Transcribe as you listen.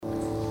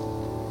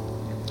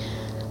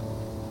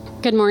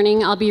Good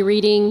morning. I'll be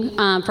reading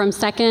from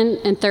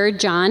 2nd and 3rd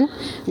John,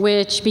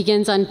 which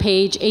begins on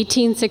page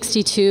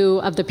 1862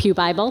 of the Pew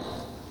Bible.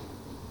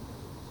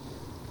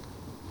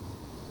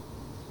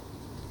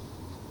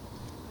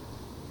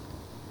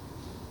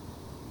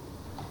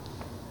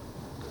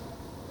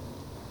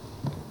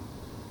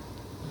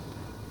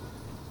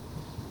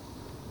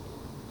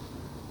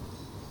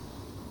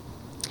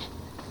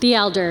 The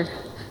elder,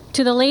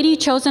 to the lady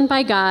chosen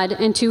by God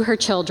and to her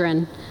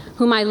children,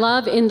 whom I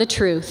love in the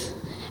truth,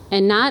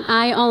 and not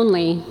I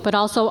only, but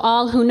also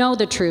all who know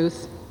the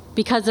truth,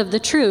 because of the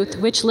truth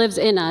which lives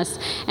in us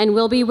and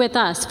will be with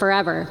us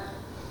forever.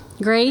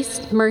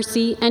 Grace,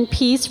 mercy, and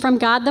peace from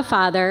God the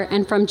Father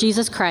and from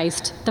Jesus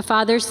Christ, the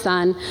Father's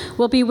Son,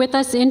 will be with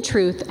us in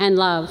truth and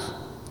love.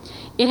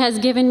 It has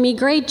given me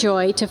great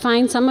joy to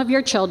find some of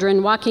your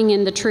children walking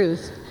in the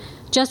truth,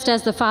 just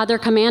as the Father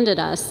commanded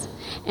us.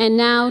 And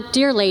now,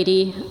 dear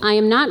lady, I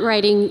am not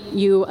writing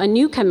you a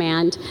new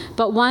command,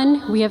 but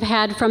one we have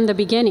had from the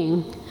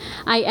beginning.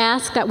 I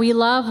ask that we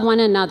love one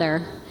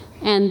another,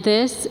 and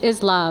this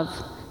is love,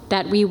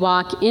 that we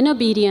walk in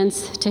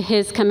obedience to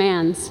his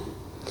commands.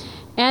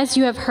 As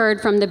you have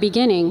heard from the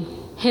beginning,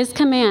 his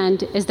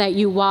command is that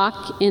you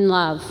walk in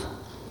love.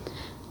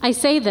 I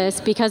say this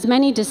because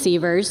many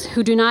deceivers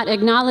who do not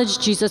acknowledge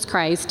Jesus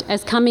Christ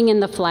as coming in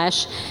the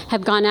flesh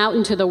have gone out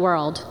into the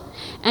world.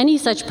 Any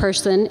such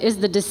person is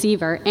the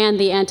deceiver and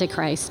the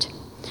Antichrist.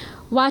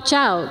 Watch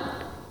out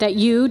that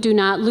you do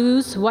not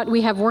lose what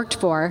we have worked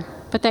for,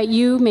 but that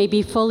you may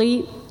be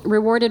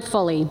rewarded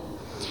fully.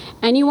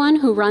 Anyone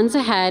who runs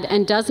ahead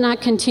and does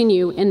not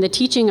continue in the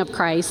teaching of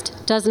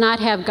Christ does not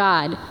have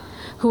God.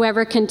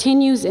 Whoever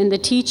continues in the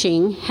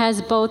teaching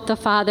has both the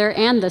Father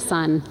and the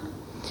Son.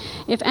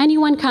 If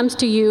anyone comes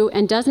to you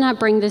and does not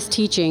bring this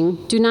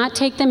teaching, do not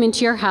take them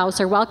into your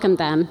house or welcome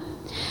them.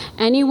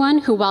 Anyone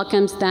who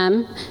welcomes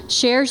them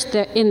shares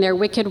in their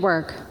wicked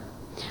work.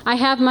 I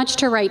have much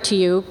to write to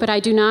you, but I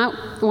do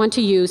not want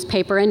to use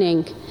paper and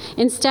ink.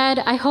 Instead,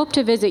 I hope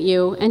to visit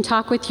you and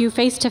talk with you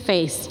face to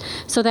face,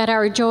 so that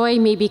our joy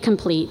may be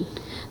complete.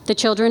 The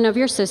children of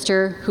your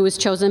sister, who is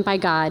chosen by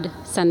God,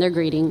 send their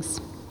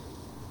greetings.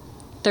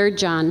 3rd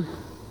John.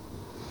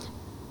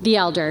 The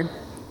elder,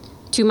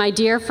 to my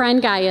dear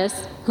friend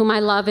Gaius, whom I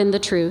love in the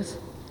truth.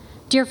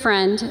 Dear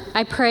friend,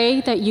 I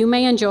pray that you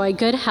may enjoy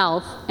good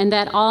health and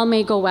that all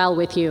may go well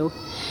with you,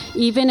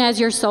 even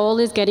as your soul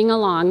is getting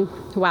along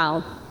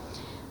well.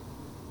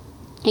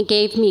 It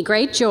gave me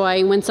great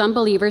joy when some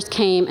believers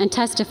came and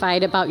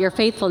testified about your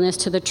faithfulness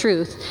to the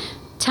truth,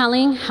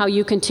 telling how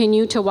you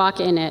continue to walk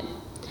in it.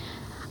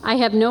 I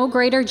have no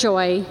greater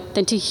joy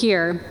than to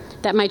hear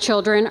that my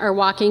children are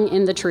walking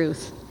in the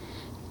truth.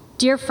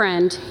 Dear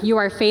friend, you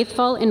are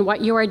faithful in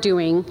what you are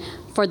doing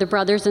for the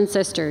brothers and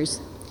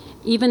sisters,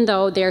 even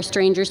though they are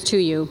strangers to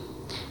you.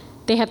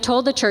 They have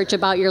told the church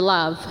about your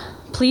love.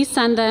 Please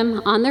send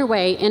them on their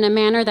way in a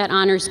manner that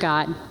honors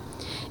God.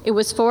 It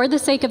was for the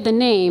sake of the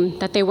name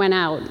that they went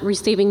out,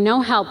 receiving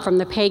no help from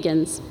the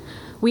pagans.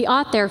 We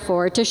ought,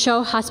 therefore, to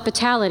show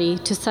hospitality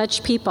to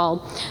such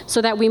people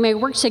so that we may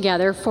work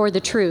together for the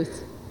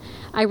truth.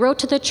 I wrote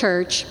to the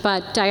church,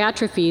 but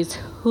Diotrephes,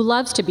 who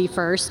loves to be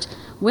first,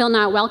 will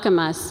not welcome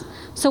us.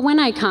 So when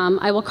I come,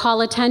 I will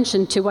call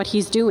attention to what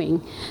he's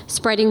doing,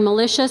 spreading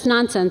malicious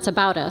nonsense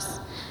about us.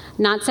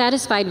 Not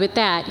satisfied with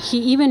that, he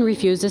even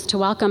refuses to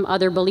welcome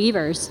other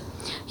believers.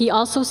 He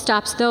also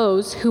stops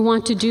those who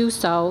want to do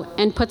so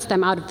and puts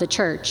them out of the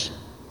church.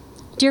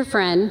 Dear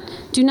friend,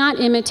 do not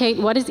imitate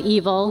what is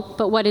evil,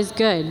 but what is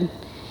good.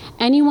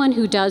 Anyone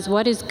who does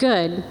what is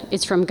good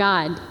is from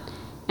God.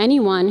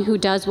 Anyone who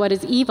does what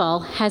is evil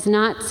has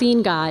not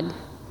seen God.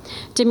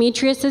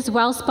 Demetrius is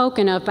well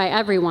spoken of by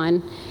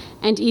everyone,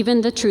 and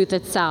even the truth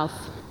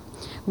itself.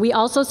 We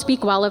also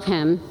speak well of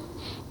him,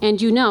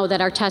 and you know that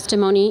our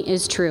testimony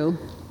is true.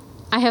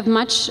 I have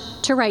much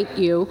to write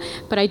you,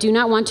 but I do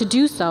not want to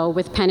do so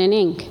with pen and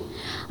ink.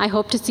 I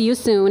hope to see you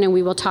soon, and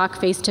we will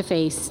talk face to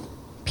face.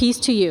 Peace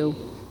to you.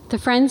 The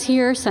friends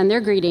here send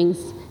their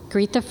greetings.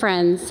 Greet the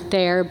friends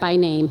there by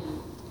name.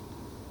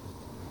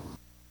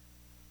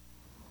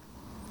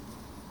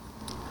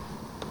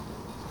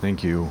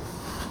 Thank you.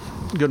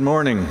 Good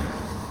morning.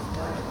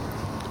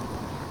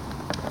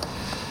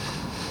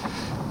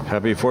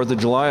 Happy 4th of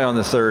July on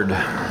the 3rd.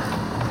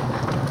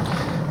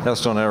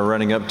 Estelle and I were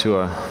running up to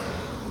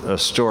a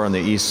store on the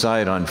east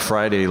side on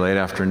Friday late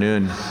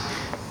afternoon,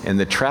 and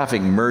the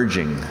traffic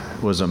merging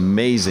was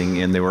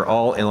amazing, and they were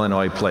all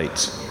Illinois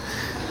plates.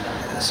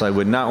 So I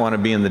would not want to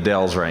be in the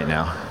Dells right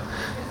now.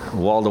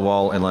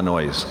 Wall-to-wall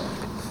Illinois.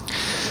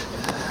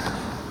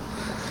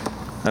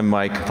 I'm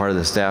Mike, part of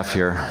the staff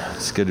here.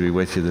 It's good to be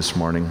with you this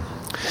morning.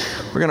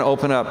 We're going to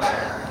open up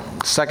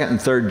 2nd and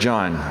 3rd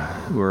John.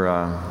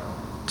 We're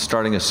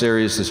starting a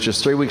series that's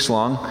just 3 weeks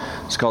long.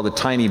 It's called The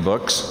Tiny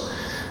Books.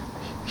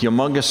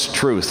 Humongous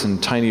Truth in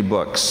Tiny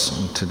Books.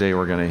 And today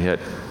we're going to hit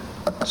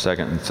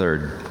 2nd and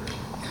 3rd.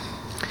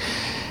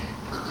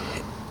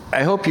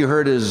 I hope you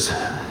heard as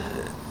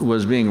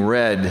was being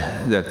read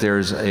that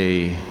there's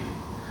a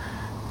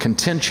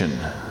contention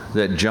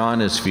that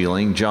John is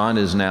feeling. John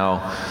is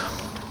now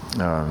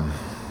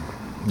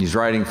He's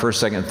writing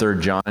 1st, 2nd,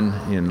 3rd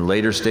John in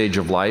later stage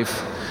of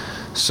life,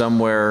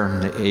 somewhere in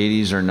the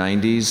 80s or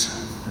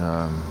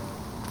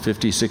 90s,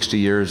 50, 60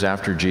 years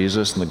after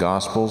Jesus, and the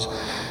Gospels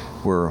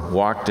were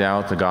walked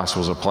out. The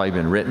Gospels have probably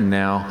been written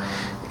now.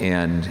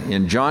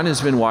 And John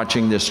has been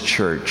watching this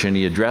church, and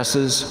he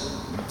addresses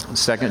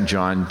 2nd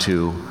John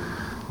to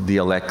the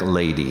elect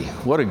lady.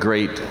 What a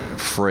great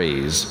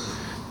phrase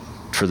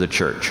for the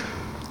church.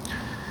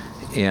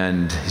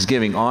 And he's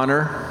giving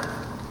honor.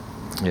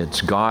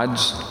 It's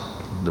God's,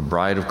 the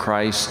bride of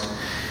Christ.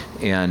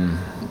 And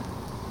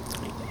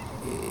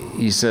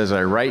he says,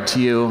 I write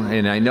to you,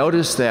 and I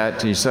noticed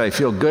that, he said, I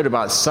feel good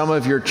about some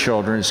of your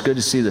children. It's good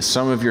to see that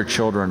some of your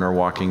children are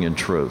walking in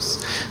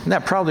truth. And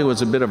that probably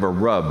was a bit of a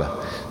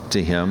rub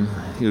to him.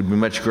 It would be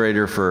much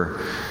greater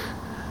for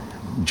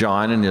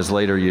John in his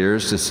later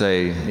years to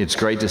say, it's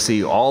great to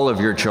see all of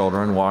your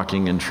children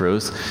walking in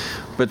truth.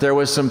 But there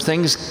was some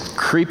things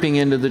creeping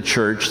into the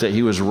church that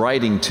he was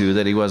writing to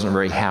that he wasn't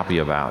very happy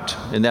about.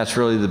 And that's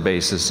really the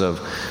basis of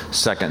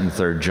 2nd and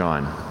 3rd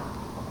John.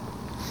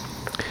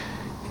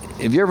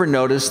 Have you ever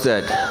noticed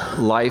that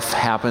life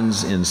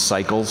happens in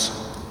cycles,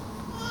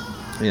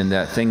 and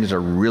that things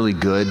are really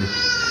good,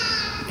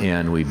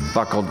 and we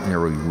buckle,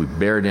 or we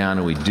bear down,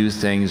 and we do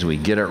things, we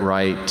get it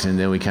right, and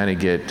then we kind of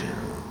get,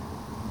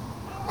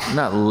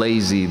 not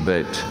lazy,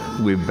 but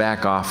we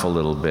back off a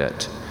little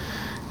bit,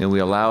 and we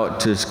allow it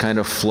to kind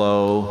of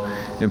flow,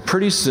 and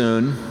pretty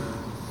soon,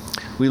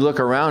 we look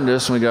around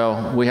us and we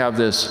go, we have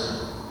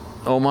this,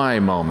 oh my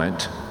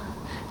moment.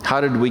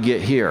 How did we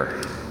get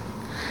here?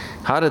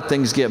 How did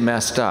things get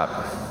messed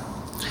up?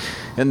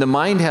 And the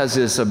mind has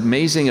this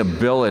amazing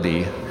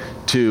ability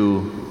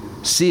to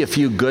see a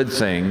few good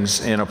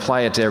things and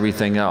apply it to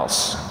everything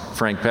else.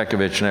 Frank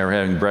Pekovich and I were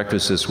having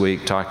breakfast this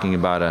week talking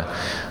about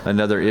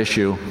another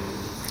issue.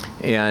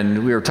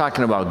 And we were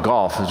talking about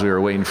golf as we were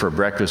waiting for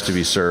breakfast to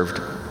be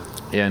served.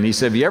 And he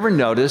said, have you ever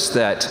noticed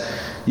that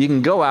you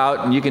can go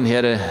out and you can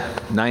hit a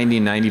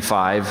 90,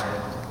 95,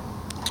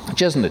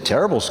 which isn't a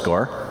terrible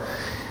score,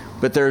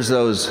 but there's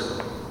those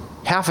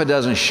half a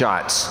dozen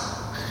shots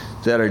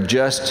that are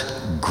just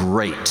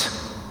great.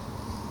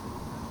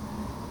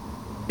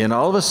 And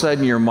all of a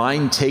sudden your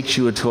mind takes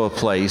you to a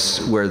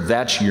place where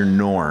that's your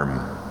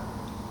norm.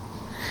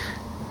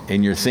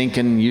 And you're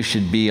thinking you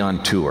should be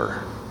on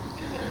tour.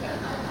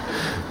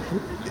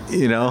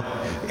 You know?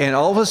 And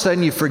all of a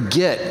sudden you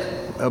forget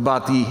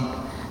about the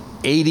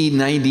 80,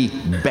 90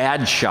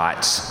 bad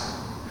shots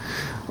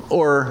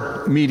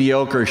or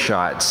mediocre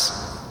shots.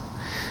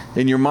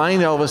 And your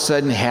mind all of a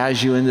sudden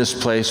has you in this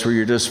place where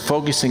you're just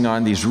focusing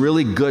on these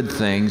really good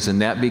things,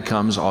 and that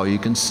becomes all you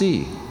can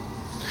see.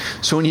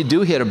 So when you do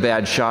hit a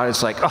bad shot,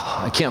 it's like,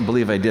 oh, I can't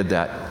believe I did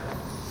that.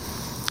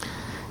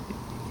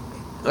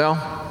 Well,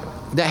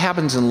 that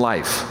happens in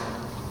life.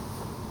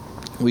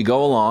 We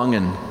go along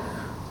and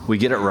we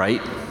get it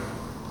right,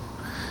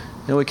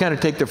 and we kind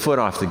of take the foot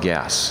off the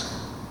gas.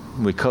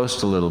 We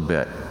coast a little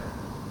bit.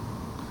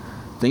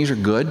 Things are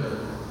good.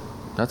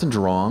 Nothing's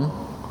wrong.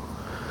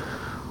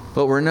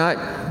 But we're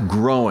not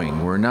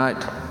growing. We're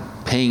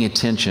not paying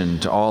attention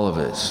to all of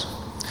it.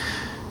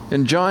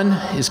 And John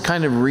is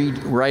kind of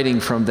writing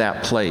from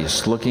that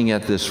place, looking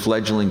at this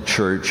fledgling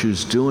church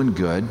who's doing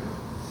good.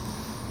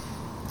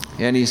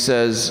 And he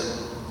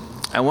says,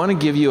 I want to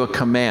give you a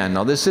command.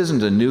 Now, this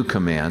isn't a new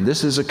command.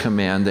 This is a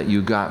command that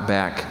you got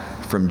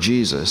back from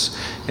Jesus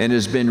and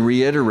has been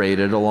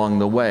reiterated along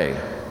the way.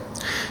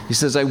 He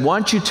says, I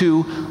want you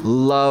to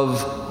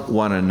love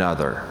one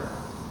another.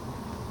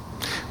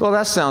 Well,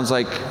 that sounds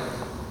like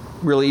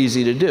really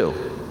easy to do.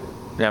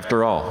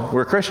 After all,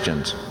 we're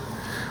Christians.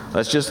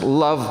 Let's just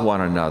love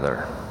one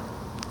another.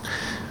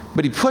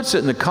 But he puts it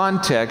in the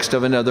context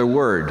of another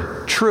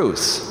word,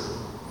 truth.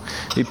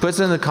 He puts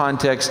it in the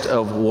context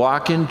of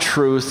walk in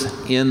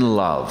truth in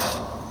love.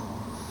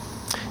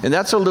 And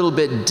that's a little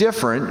bit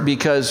different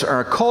because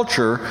our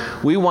culture,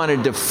 we want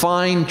to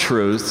define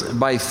truth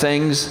by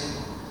things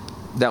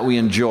that we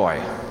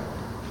enjoy.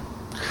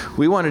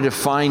 We want to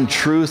define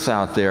truth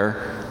out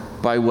there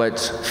by what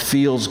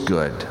feels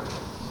good,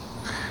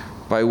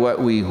 by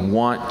what we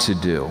want to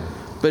do.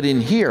 But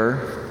in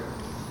here,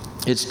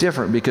 it's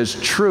different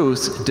because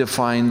truth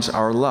defines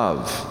our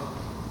love.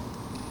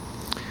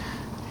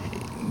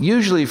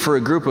 Usually for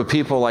a group of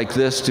people like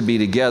this to be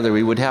together,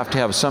 we would have to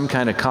have some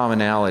kind of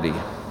commonality.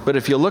 But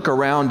if you look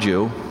around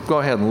you, go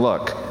ahead and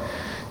look.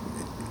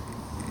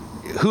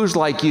 Who's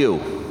like you?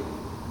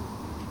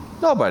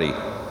 Nobody.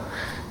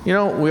 You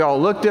know, we all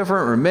look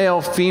different. We're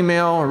male,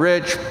 female,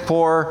 rich,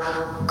 poor,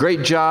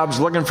 great jobs,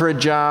 looking for a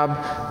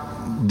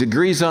job,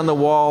 degrees on the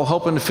wall,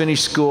 hoping to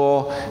finish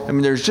school. I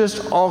mean, there's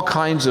just all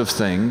kinds of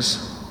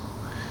things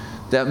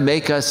that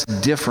make us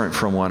different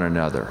from one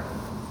another,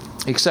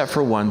 except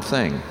for one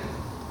thing.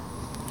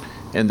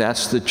 And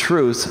that's the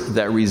truth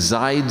that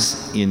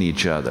resides in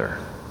each other.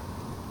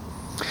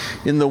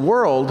 In the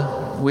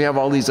world, we have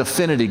all these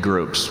affinity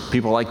groups.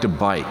 People like to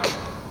bike.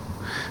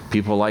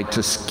 People like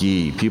to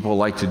ski. People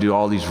like to do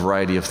all these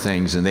variety of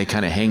things, and they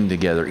kind of hang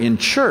together. In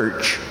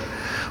church,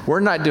 We're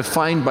not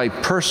defined by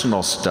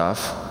personal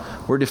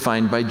stuff. We're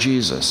defined by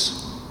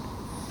Jesus.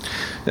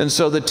 And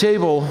so the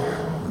table,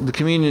 the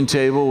communion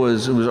table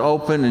was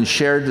open and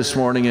shared this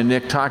morning, and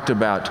Nick talked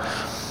about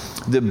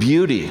the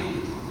beauty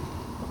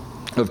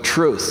of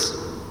truth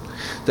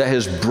that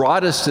has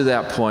brought us to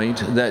that point,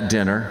 that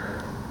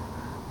dinner,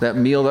 that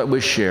meal that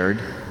was shared,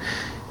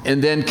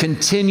 and then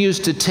continues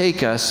to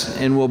take us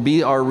and will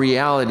be our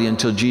reality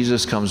until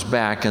Jesus comes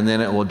back, and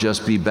then it will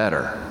just be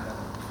better.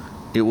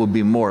 It will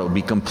be more, it will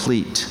be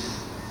complete.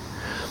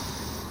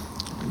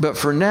 But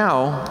for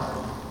now,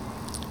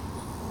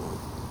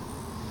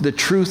 the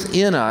truth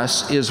in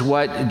us is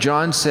what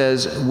John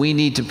says we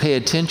need to pay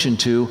attention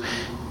to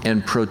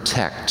and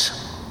protect.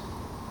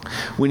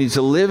 We need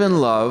to live in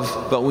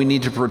love, but we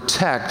need to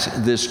protect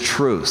this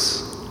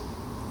truth.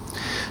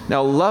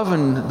 Now, love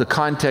in the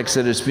context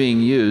that it's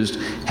being used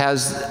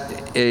has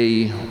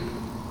a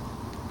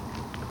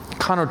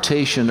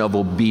connotation of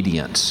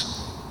obedience.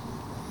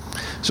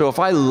 So if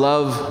I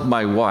love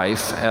my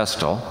wife,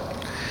 Estelle,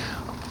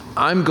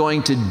 I'm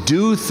going to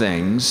do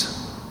things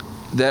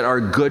that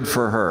are good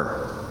for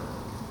her.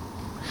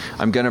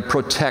 I'm going to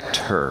protect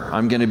her.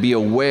 I'm going to be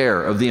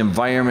aware of the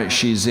environment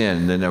she's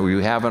in and that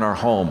we have in our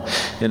home.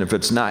 And if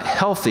it's not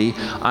healthy,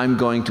 I'm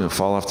going to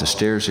fall off the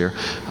stairs here.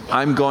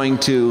 I'm going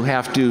to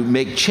have to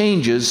make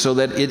changes so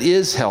that it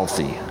is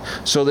healthy,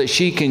 so that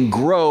she can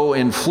grow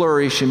and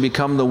flourish and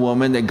become the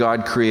woman that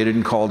God created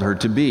and called her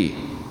to be.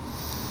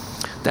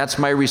 That's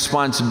my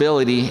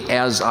responsibility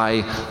as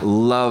I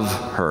love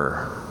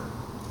her.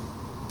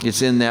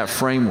 It's in that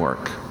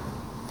framework.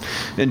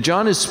 And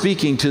John is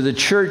speaking to the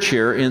church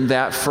here in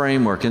that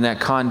framework, in that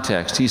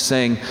context. He's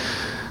saying,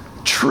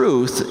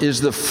 truth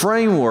is the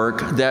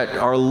framework that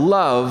our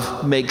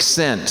love makes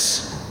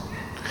sense.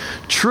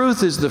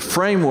 Truth is the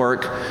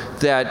framework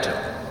that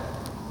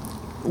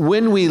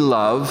when we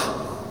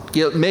love,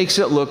 it makes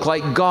it look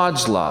like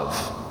God's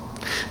love.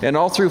 And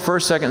all through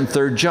 1st, 2nd, and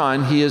 3rd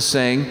John, he is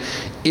saying,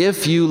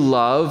 if you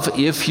love,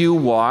 if you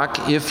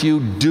walk, if you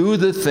do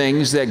the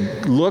things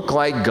that look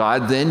like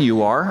God, then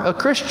you are a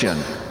Christian.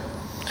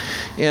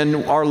 And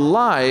our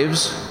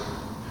lives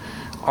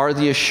are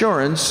the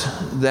assurance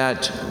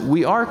that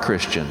we are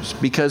Christians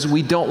because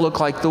we don't look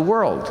like the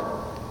world.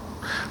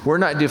 We're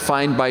not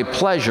defined by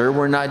pleasure.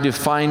 We're not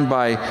defined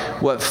by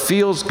what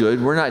feels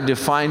good. We're not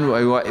defined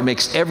by what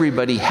makes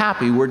everybody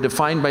happy. We're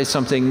defined by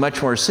something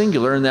much more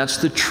singular, and that's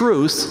the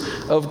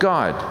truth of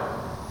God.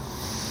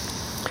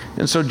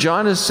 And so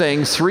John is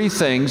saying 3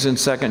 things in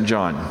 2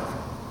 John.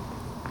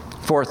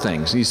 4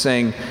 things. He's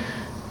saying,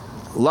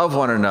 love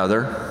one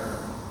another.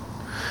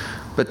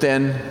 But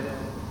then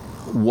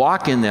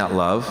walk in that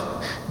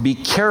love. Be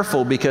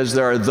careful because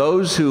there are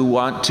those who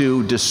want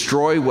to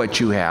destroy what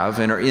you have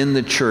and are in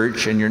the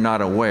church and you're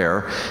not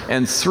aware.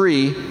 And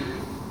 3,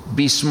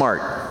 be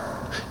smart.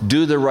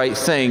 Do the right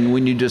thing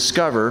when you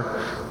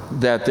discover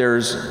that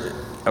there's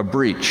a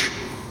breach.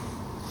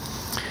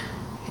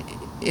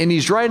 And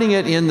he's writing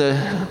it in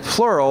the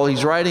plural.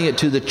 He's writing it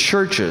to the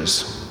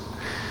churches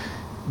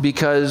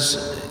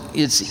because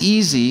it's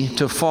easy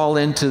to fall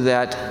into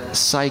that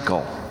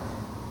cycle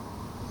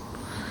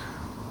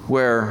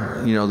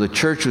where, the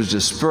church was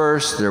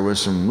dispersed, there was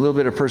some little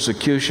bit of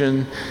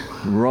persecution,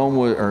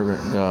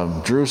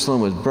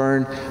 Jerusalem was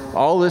burned.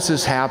 All this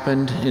has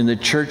happened and the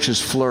church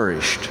has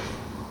flourished.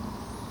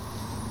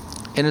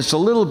 And it's a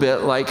little bit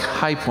like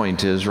High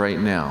Point is right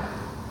now.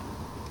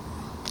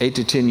 8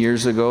 to 10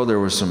 years ago, there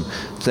were some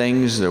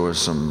things, there was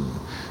some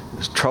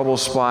trouble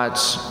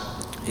spots,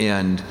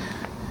 and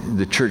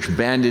the church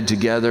banded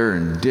together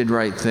and did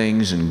right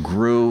things and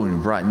grew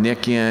and brought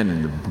Nick in,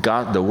 and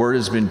the word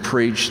has been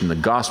preached and the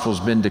gospel's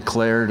been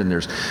declared, and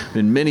there's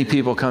been many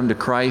people come to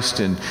Christ,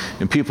 and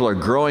people are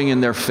growing in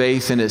their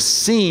faith, and it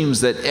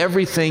seems that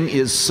everything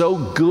is so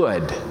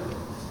good.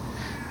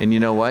 And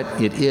you know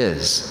what? It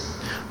is.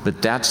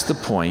 But that's the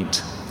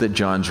point that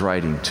John's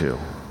writing to.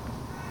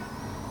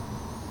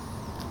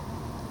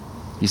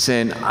 He's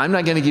saying, I'm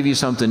not going to give you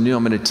something new.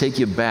 I'm going to take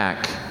you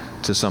back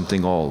to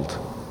something old.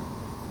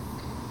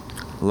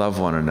 Love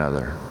one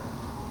another.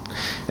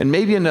 And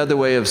maybe another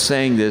way of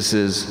saying this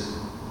is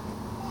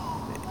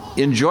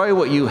enjoy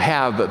what you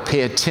have, but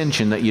pay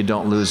attention that you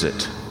don't lose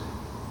it.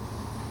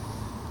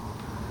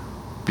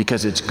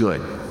 Because it's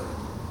good.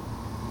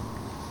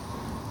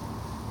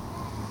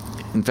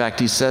 In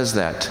fact, he says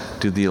that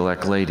to the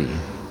elect lady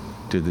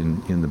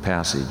in the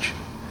passage.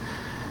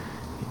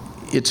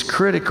 It's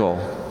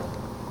critical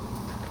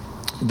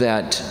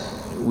that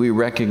we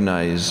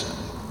recognize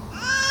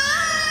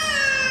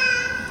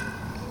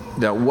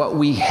that what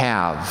we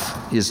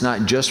have is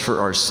not just for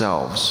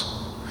ourselves,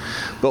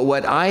 but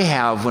what I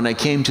have when I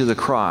came to the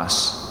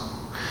cross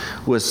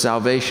was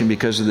salvation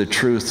because of the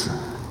truth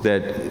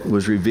that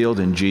was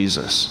revealed in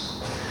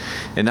Jesus.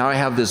 And now I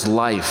have this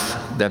life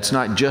that's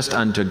not just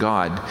unto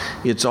God,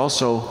 it's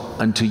also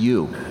unto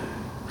you.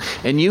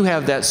 And you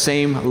have that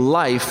same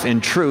life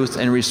and truth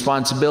and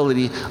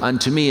responsibility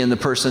unto me and the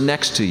person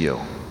next to you.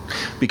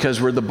 Because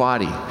we're the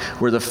body,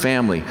 we're the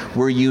family,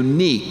 we're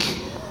unique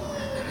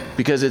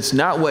because it's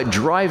not what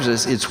drives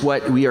us, it's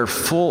what we are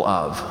full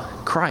of,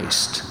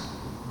 Christ.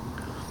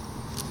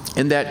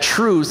 And that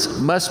truth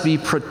must be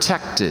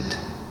protected.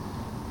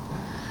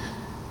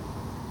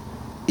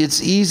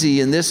 It's easy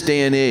in this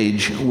day and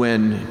age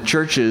when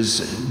churches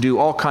do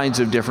all kinds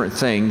of different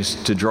things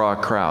to draw a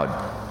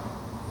crowd.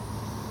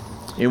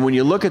 And when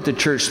you look at the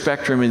church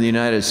spectrum in the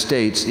United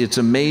States, it's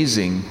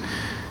amazing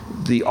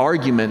the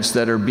arguments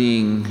that are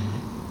being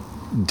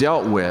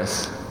dealt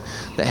with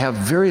that have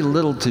very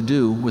little to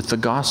do with the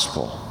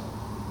gospel.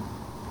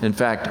 In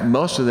fact,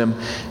 most of them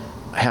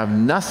have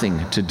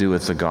nothing to do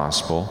with the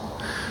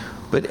gospel,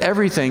 but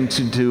everything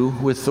to do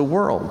with the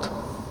world.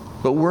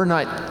 But we're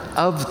not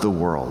of the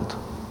world.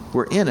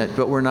 We're in it,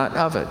 but we're not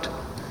of it.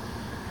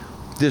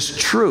 This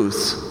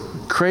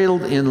truth,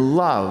 cradled in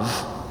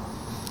love,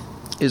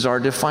 is our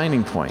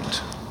defining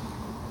point.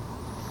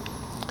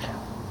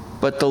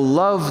 But the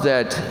love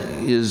that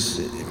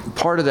is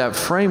part of that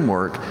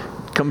framework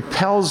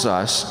compels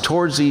us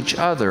towards each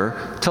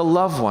other to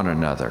love one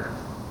another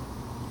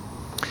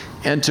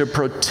and to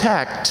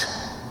protect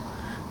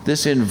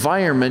this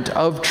environment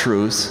of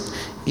truth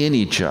in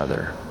each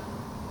other.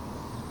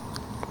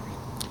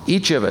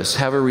 Each of us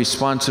have a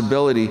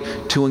responsibility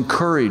to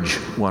encourage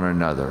one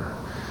another,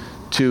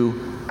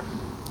 to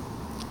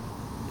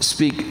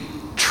speak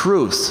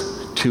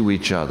truth to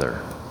each other.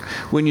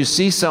 When you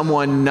see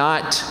someone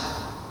not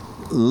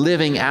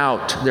living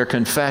out their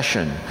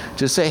confession,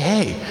 to say,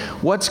 hey,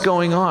 what's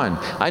going on?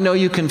 I know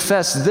you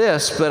confess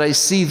this, but I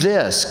see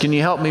this. Can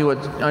you help me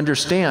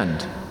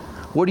understand?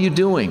 What are you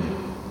doing?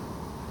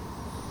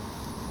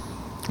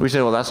 We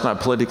say, well, that's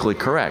not politically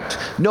correct.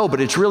 No, but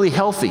it's really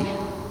healthy.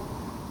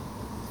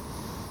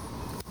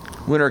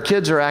 When our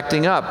kids are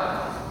acting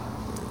up,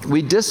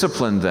 we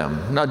discipline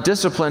them. Now,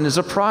 discipline is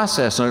a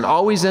process, and it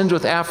always ends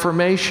with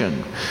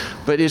affirmation,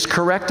 but it's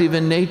corrective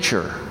in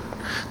nature.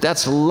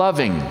 That's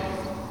loving.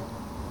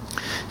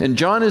 And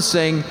John is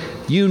saying,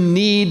 you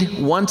need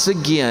once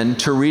again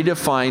to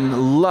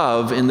redefine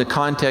love in the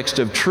context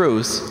of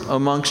truth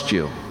amongst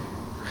you.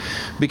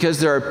 Because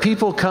there are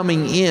people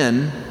coming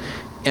in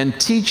and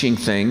teaching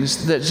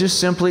things that just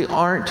simply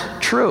aren't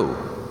true.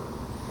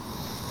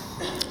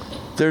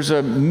 There's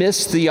a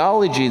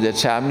mistheology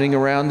that's happening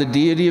around the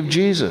deity of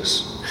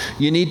Jesus.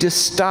 You need to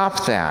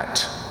stop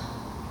that.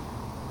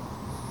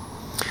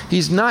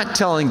 He's not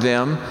telling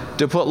them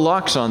to put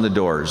locks on the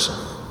doors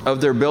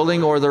of their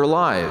building or their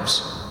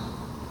lives.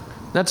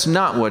 That's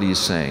not what he's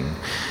saying.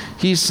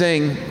 He's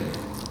saying,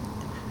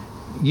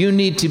 you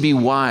need to be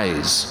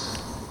wise.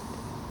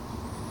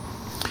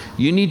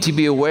 You need to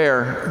be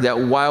aware that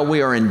while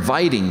we are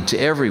inviting to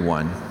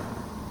everyone,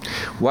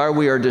 while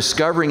we are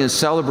discovering and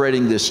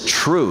celebrating this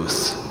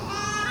truth,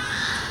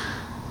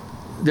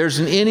 there's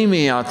an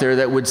enemy out there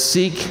that would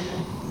seek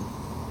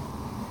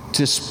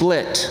to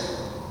split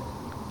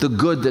the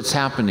good that's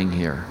happening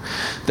here,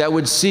 that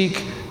would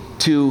seek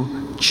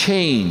to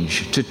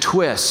change, to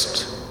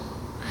twist,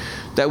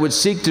 that would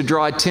seek to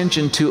draw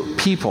attention to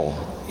people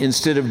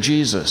instead of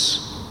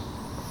Jesus.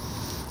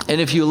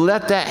 And if you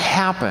let that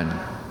happen,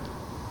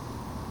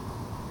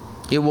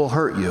 it will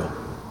hurt you.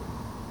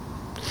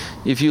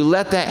 If you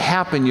let that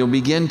happen, you'll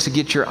begin to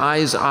get your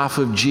eyes off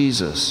of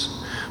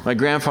Jesus. My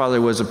grandfather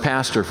was a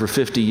pastor for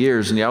 50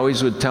 years, and he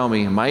always would tell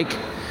me, Mike,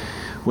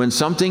 when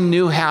something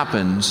new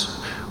happens,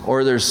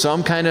 or there's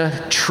some kind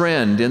of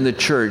trend in the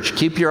church,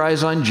 keep your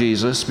eyes on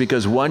Jesus,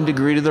 because 1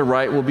 degree to the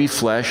right will be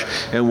flesh,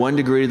 and 1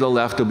 degree to the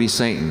left will be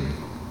Satan.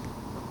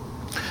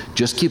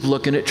 Just keep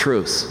looking at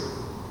truth.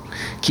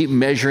 Keep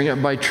measuring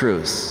it by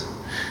truth.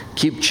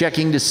 Keep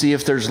checking to see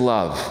if there's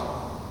love.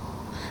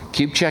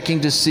 Keep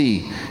checking to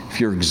see if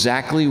you're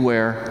exactly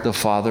where the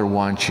Father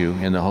wants you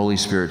and the Holy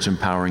Spirit's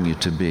empowering you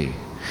to be.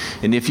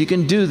 And if you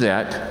can do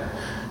that,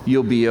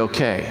 you'll be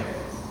okay.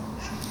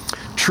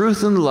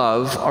 Truth and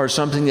love are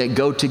something that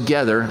go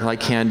together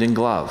like hand in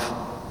glove.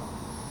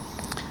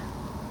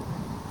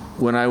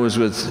 When I was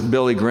with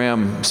Billy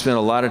Graham, spent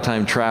a lot of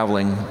time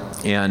traveling,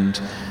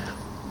 and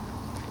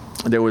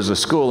there was a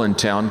school in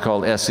town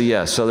called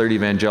SES, Southern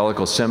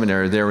Evangelical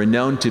Seminary. They were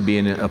known to be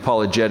an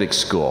apologetics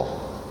school.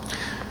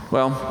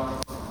 Well,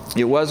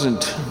 it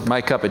wasn't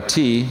my cup of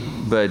tea,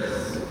 but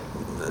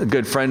a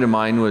good friend of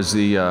mine was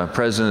the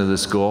president of the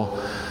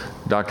school,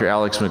 Dr.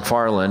 Alex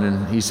McFarland,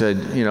 and he said,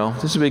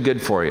 this would be good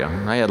for you.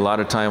 I had a lot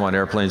of time on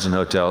airplanes and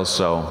hotels,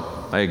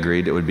 so I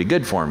agreed it would be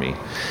good for me.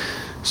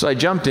 So I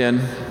jumped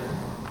in,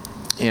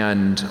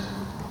 and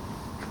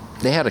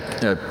they had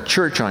a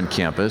church on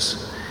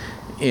campus,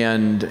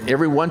 and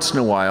every once in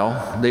a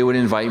while, they would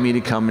invite me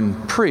to come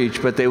and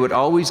preach, but they would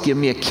always give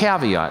me a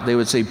caveat. They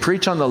would say,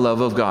 preach on the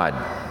love of God.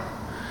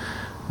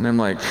 And I'm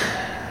like,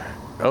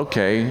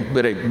 okay,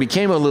 but it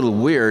became a little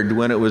weird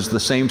when it was the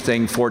same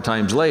thing 4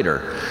 times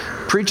later.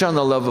 Preach on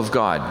the love of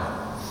God.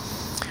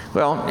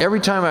 Well, every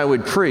time I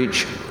would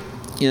preach,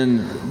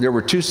 there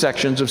were 2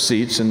 sections of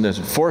seats. In the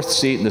 4th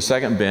seat and the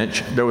 2nd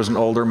bench, there was an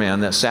older man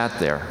that sat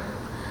there.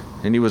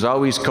 And he was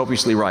always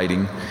copiously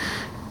writing.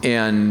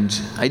 And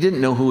I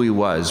didn't know who he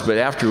was, but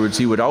afterwards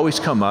he would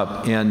always come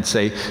up and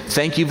say,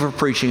 thank you for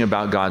preaching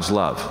about God's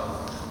love.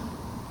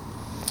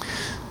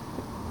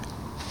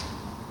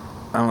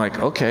 I'm like,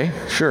 okay,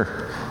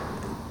 sure.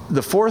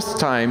 The fourth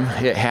time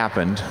it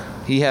happened,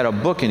 he had a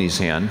book in his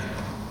hand,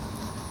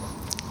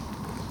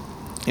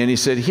 and he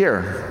said,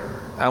 here,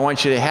 I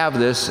want you to have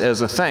this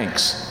as a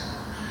thanks.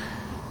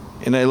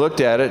 And I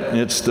looked at it, and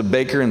it's the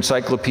Baker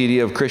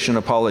Encyclopedia of Christian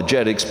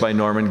Apologetics by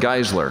Norman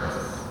Geisler.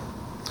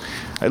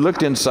 I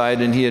looked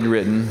inside, and he had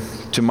written,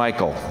 to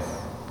Michael,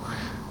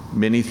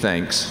 many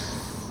thanks,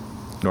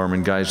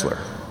 Norman Geisler.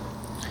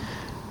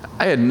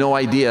 I had no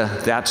idea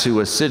that's who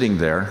was sitting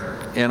there.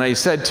 And I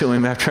said to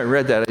him after I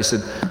read that, I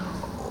said,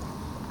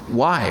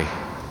 why?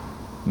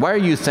 Why are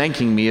you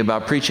thanking me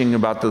about preaching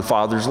about the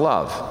Father's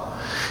love?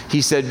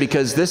 He said,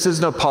 because this is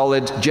an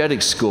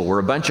apologetic school. We're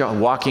a bunch of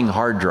walking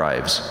hard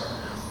drives.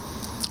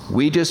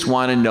 We just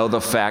want to know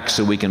the facts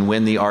so we can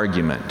win the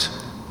argument.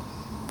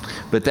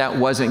 But that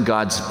wasn't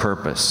God's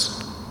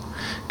purpose.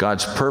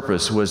 God's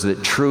purpose was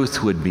that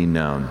truth would be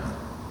known.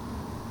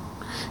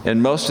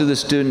 And most of the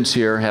students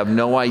here have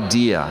no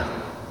idea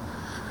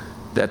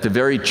that the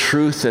very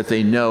truth that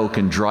they know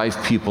can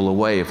drive people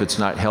away if it's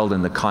not held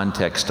in the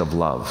context of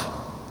love.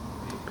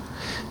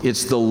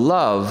 It's the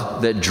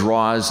love that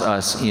draws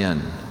us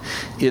in.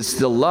 It's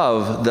the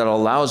love that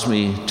allows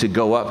me to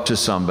go up to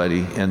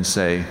somebody and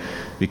say,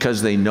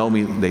 because they know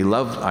me, they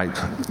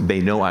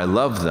know I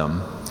love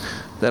them,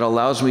 that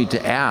allows me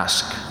to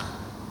ask,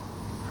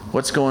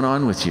 what's going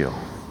on with you?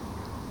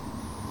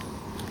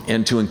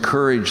 And to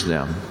encourage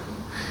them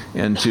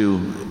and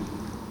to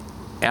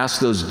ask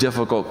those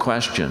difficult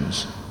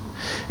questions.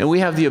 And we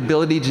have the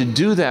ability to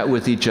do that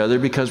with each other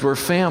because we're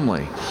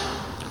family.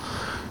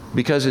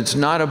 Because it's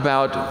not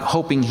about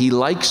hoping he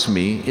likes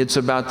me, it's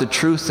about the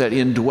truth that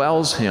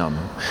indwells him,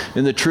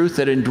 and the truth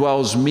that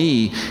indwells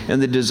me,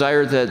 and the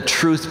desire that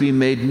truth be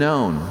made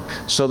known,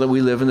 so that we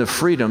live in the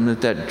freedom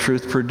that that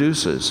truth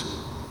produces.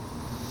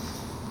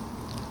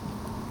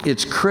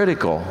 It's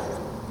critical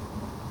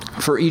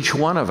for each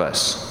one of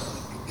us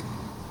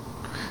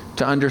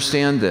to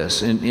understand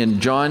this. And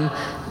John,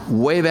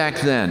 way back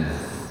then,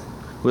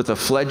 with a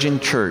fledgling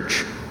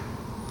church,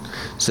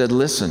 said,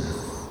 listen,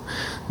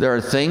 there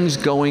are things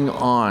going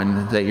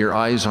on that your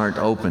eyes aren't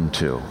open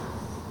to.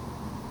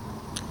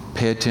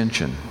 Pay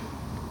attention.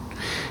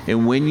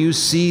 And when you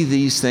see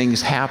these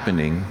things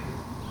happening,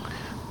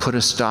 put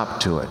a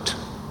stop to it.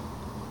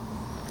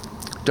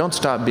 Don't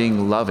stop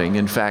being loving.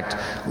 In fact,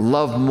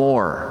 love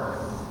more.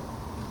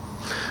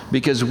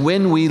 Because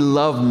when we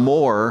love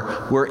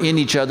more, we're in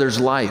each other's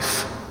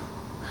life.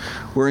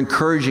 We're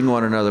encouraging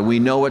one another. We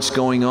know what's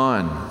going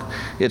on.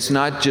 It's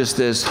not just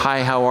this,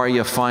 hi, how are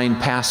you, fine,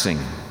 passing.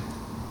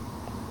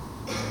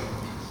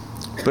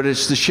 But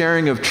it's the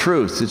sharing of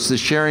truth. It's the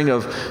sharing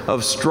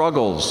of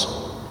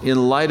struggles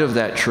in light of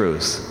that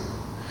truth.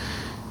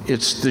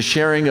 It's the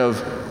sharing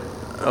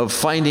of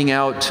finding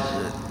out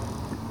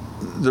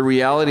the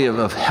reality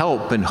of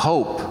help and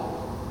hope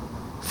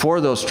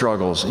for those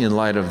struggles in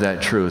light of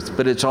that truth.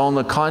 But it's all in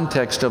the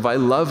context of, I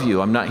love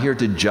you. I'm not here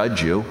to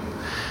judge you.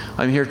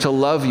 I'm here to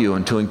love you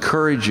and to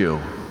encourage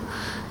you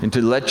and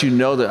to let you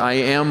know that I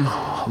am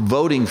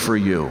voting for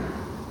you.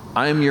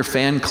 I am your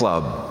fan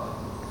club.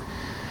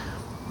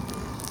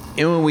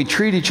 And when we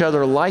treat each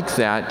other like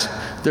that,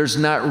 there's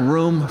not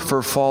room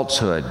for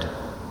falsehood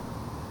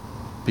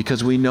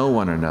because we know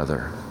one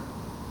another.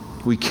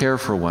 We care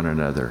for one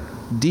another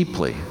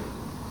deeply.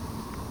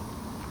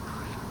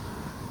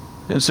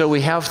 And so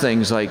we have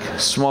things like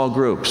small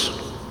groups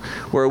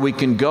where we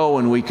can go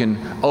and we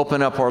can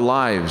open up our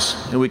lives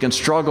and we can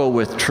struggle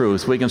with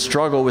truth. We can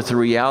struggle with the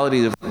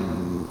reality of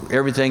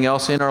everything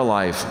else in our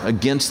life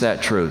against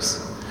that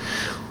truth.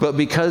 But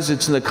because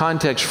it's in the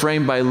context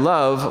framed by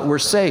love, we're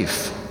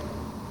safe.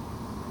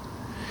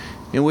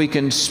 And we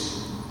can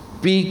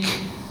speak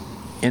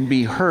and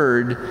be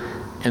heard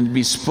and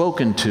be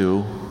spoken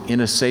to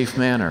in a safe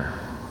manner.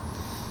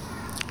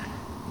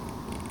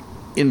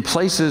 In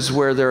places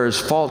where there is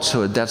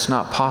falsehood, that's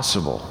not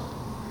possible.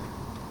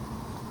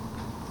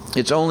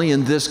 It's only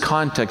in this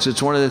context.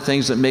 It's one of the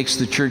things that makes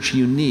the church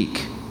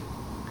unique.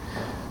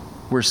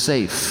 We're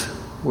safe.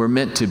 We're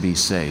meant to be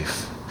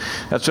safe.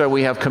 That's why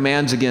we have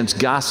commands against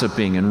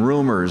gossiping and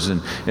rumors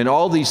and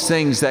all these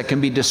things that can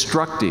be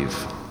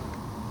destructive.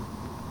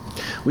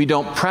 We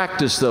don't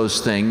practice those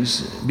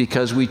things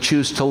because we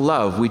choose to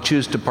love. We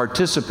choose to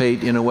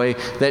participate in a way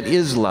that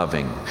is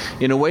loving,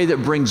 in a way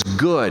that brings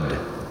good.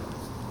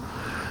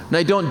 And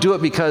I don't do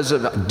it because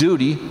of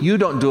duty. You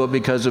don't do it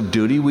because of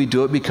duty. We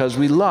do it because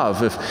we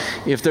love.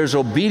 If there's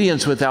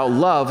obedience without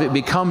love, it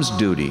becomes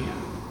duty.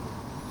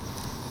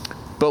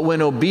 But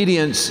when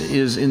obedience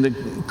is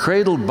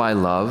cradled by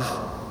love,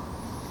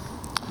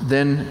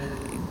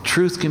 then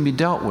truth can be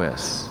dealt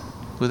with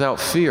without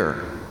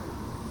fear.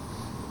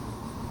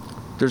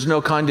 There's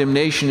no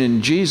condemnation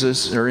in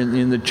Jesus or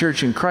in the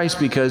church in Christ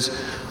because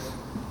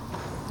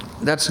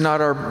that's not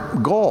our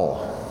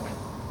goal.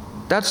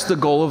 That's the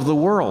goal of the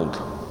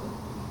world,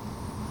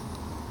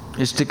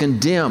 is to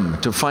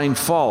condemn, to find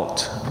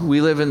fault. We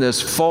live in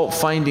this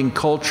fault-finding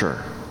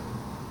culture.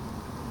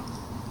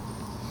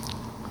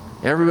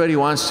 Everybody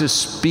wants to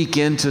speak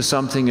into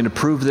something and to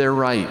prove they're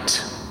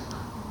right.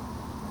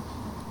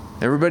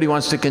 Everybody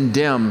wants to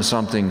condemn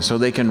something so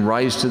they can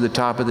rise to the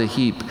top of the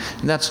heap.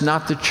 And that's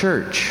not the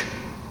church.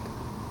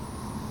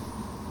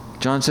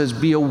 John says,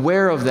 be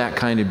aware of that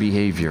kind of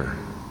behavior.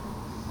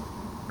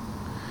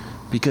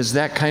 Because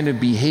that kind of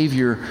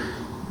behavior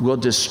will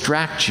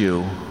distract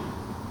you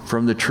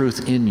from the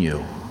truth in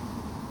you.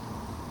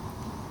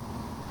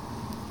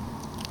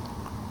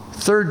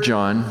 3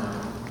 John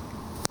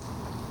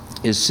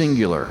is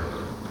singular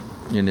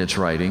in its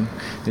writing,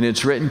 and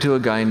it's written to a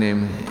guy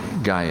named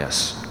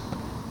Gaius.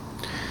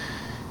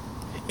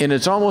 And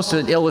it's almost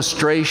an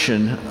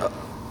illustration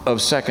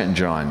of 2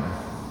 John,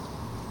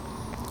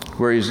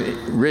 where he's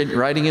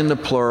writing in the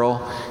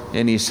plural,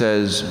 and he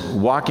says,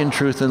 walk in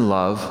truth and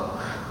love,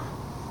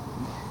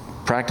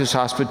 practice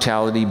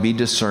hospitality, be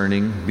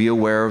discerning, be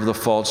aware of the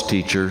false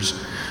teachers,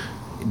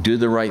 do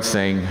the right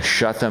thing,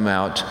 shut them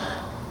out,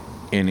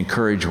 and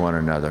encourage one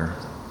another.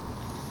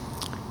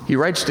 He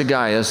writes to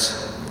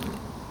Gaius,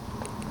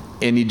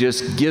 and he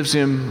just gives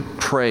him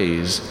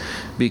praise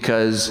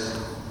because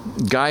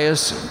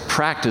Gaius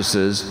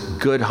practices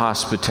good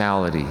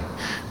hospitality.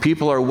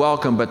 People are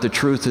welcome, but the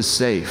truth is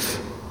safe.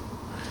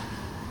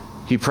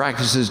 He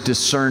practices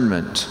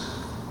discernment,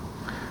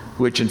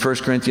 which in 1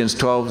 Corinthians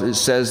 12 it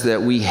says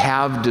that we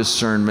have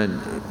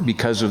discernment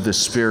because of the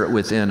Spirit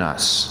within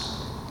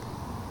us.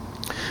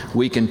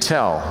 We can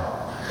tell.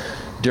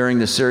 During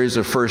the series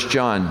of 1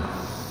 John,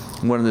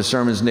 one of the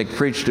sermons Nick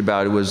preached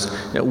about, it was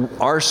that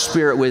our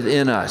spirit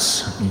within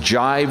us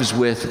jives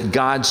with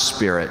God's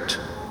Spirit.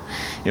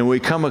 And we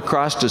come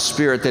across a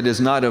spirit that is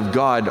not of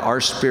God,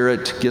 our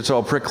spirit gets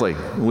all prickly.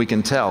 We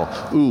can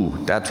tell, ooh,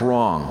 that's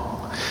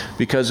wrong.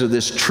 Because of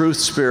this truth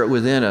spirit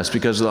within us,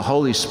 because of the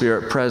Holy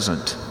Spirit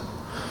present.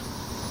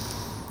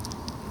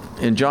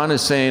 And John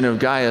is saying of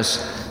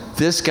Gaius,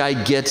 this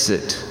guy gets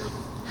it.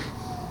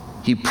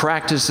 He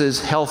practices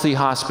healthy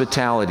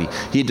hospitality.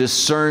 He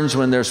discerns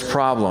when there's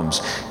problems.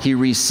 He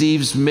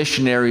receives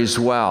missionaries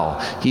well.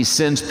 He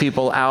sends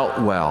people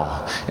out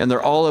well. And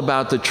they're all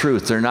about the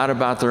truth. They're not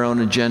about their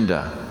own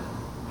agenda.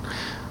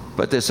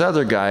 But this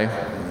other guy,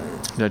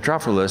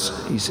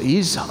 Trophimus,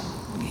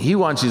 he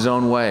wants his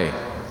own way.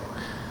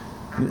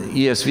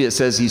 ESV, it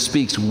says he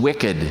speaks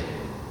wicked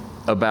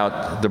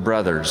about the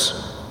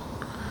brothers.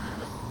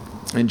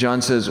 And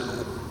John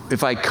says,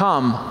 if I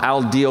come,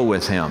 I'll deal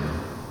with him.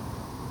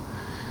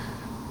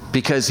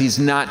 Because he's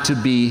not to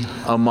be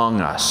among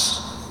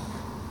us.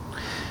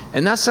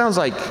 And that sounds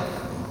like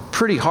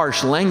pretty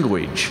harsh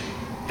language.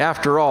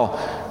 After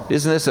all,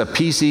 isn't this a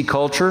PC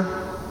culture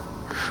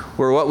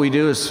where what we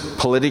do is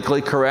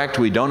politically correct,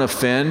 we don't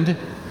offend?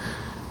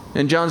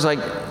 And John's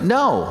like,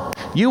 no,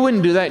 you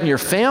wouldn't do that in your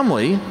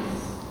family.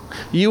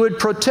 You would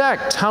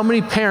protect. How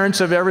many parents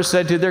have ever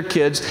said to their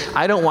kids,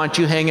 I don't want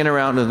you hanging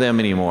around with them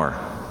anymore?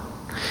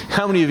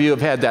 How many of you have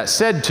had that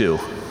said to?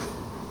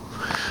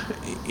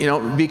 You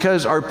know,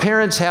 because our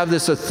parents have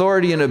this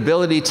authority and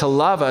ability to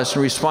love us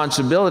and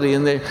responsibility,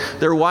 and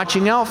they're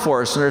watching out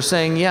for us, and they're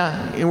saying,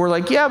 yeah, and we're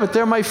like, yeah, but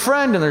they're my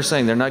friend, and they're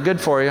saying, they're not good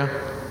for you.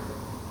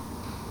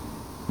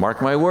 Mark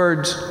my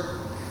words.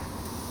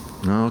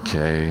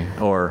 Okay.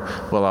 Or,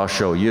 well, I'll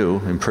show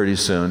you, and pretty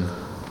soon,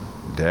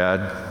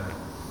 Dad,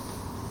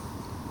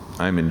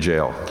 I'm in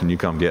jail. Can you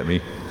come get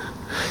me?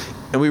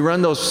 And we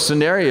run those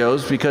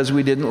scenarios because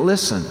we didn't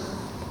listen.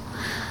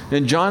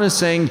 And John is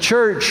saying,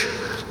 church,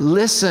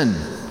 listen.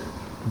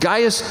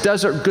 Gaius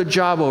does a good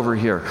job over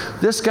here.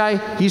 This guy,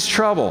 he's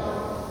trouble.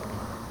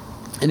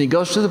 And he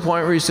goes to the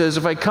point where he says,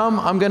 if I come,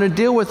 I'm going to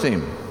deal with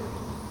him.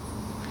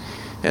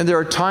 And there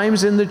are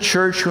times in the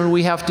church when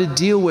we have to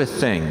deal with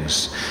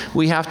things.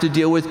 We have to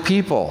deal with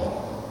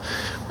people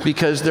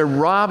because they're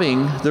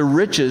robbing the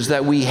riches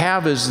that we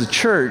have as the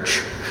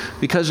church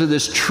because of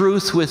this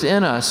truth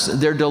within us.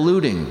 They're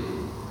diluting.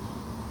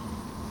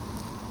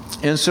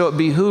 And so it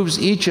behooves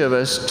each of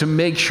us to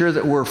make sure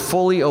that we're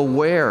fully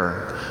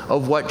aware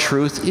of what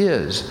truth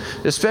is,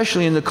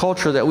 especially in the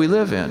culture that we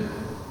live in.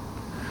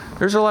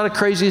 There's a lot of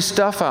crazy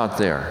stuff out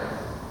there.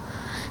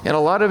 And a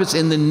lot of it's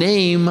in the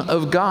name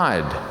of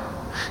God.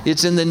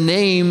 It's in the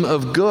name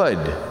of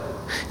good.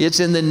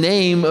 It's in the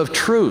name of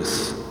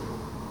truth.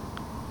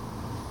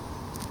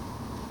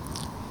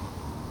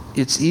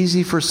 It's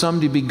easy for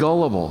some to be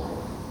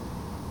gullible.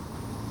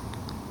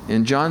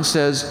 And John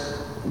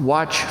says,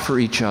 watch for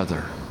each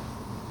other.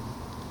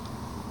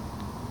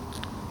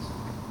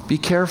 Be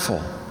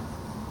careful.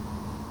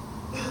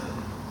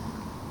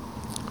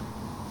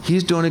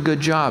 He's doing a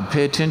good job.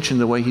 Pay attention to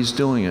the way he's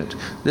doing it.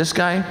 This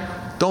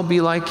guy, don't be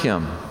like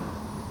him.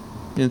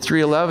 In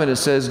 3:11 it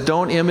says,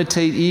 don't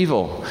imitate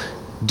evil.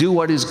 Do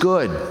what is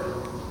good.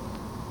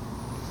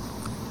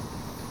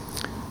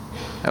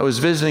 I was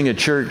visiting a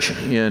church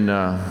in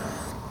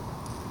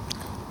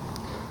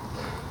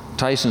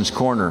Tyson's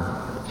Corner,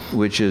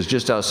 which is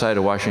just outside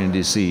of Washington,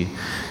 D.C.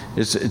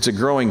 It's a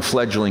growing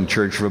fledgling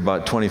church of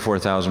about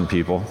 24,000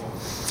 people.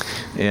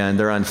 And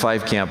they're on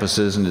 5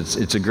 campuses, and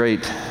it's a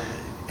great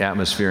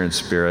atmosphere and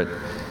spirit.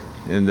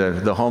 In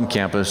the home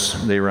campus,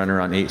 they run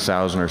around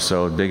 8,000 or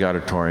so, big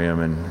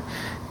auditorium,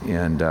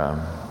 and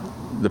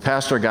the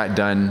pastor got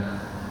done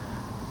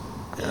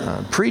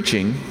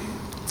preaching,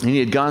 and he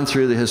had gone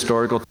through the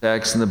historical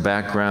text and the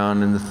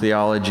background and the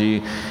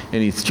theology,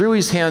 and he threw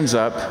his hands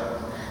up,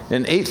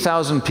 and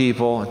 8,000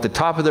 people at the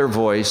top of their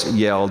voice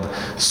yelled,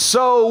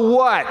 "So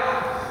what?"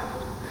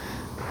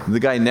 The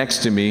guy next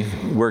to me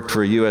worked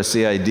for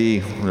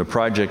USAID, the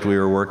project we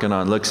were working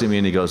on, looks at me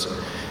and he goes,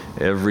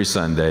 "Every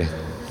Sunday."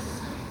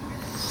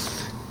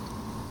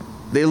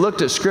 They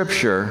looked at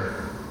Scripture,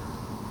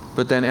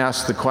 but then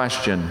asked the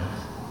question,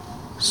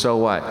 so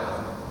what?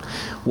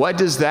 What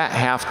does that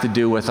have to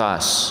do with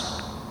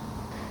us?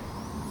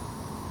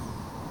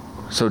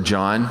 So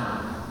John,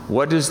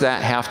 what does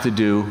that have to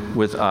do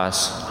with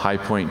us, High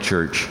Point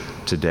Church,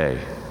 today?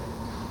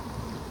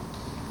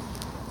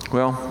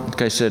 Well,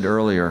 like I said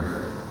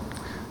earlier,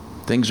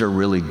 things are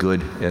really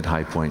good at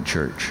High Point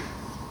Church.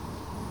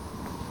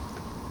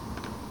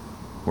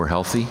 We're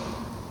healthy.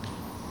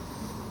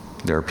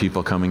 There are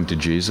people coming to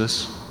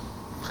Jesus.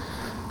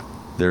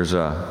 There's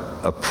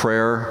a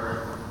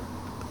prayer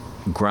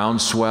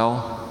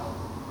groundswell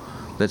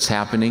that's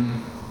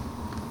happening.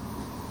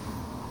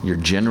 You're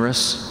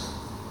generous.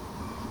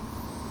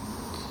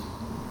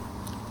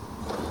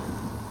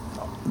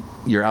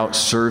 You're out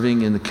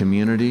serving in the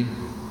community.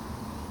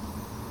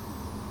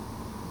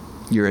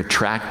 You're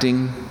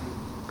attracting.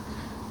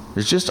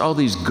 There's just all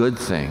these good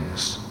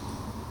things.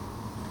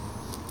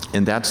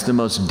 And that's the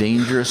most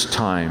dangerous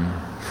time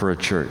for a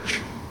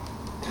church.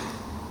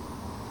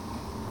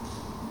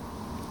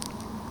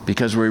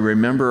 Because we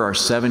remember our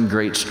 7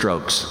 great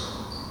strokes.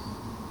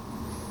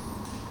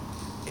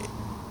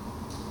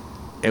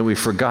 And we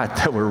forgot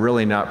that we're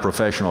really not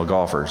professional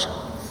golfers,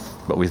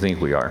 but we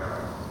think we are.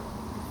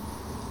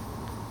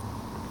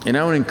 And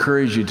I want to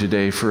encourage you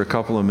today for a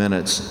couple of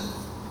minutes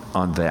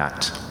on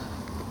that.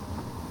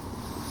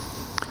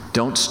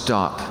 Don't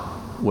stop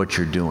what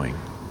you're doing.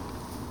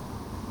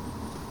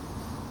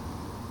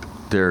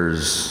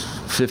 There's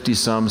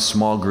 50-some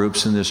small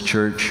groups in this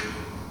church.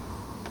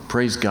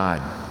 Praise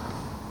God.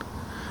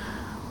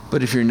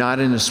 But if you're not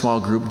in a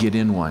small group, get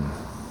in one.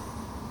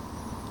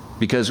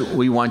 Because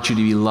we want you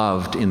to be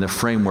loved in the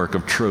framework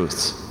of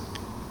truth.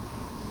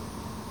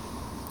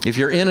 If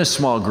you're in a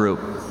small group,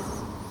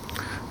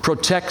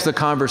 protect the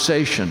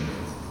conversation.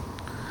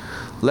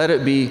 Let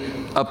it be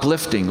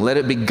uplifting. Let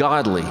it be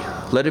godly.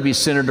 Let it be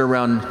centered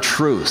around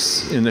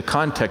truth in the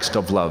context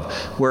of love,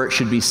 where it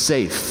should be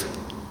safe.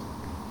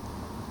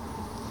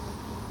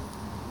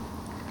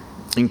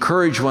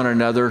 Encourage one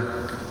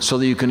another so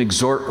that you can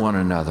exhort one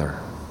another.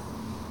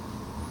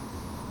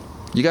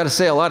 You got to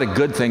say a lot of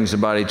good things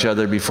about each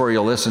other before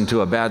you'll listen to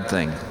a bad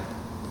thing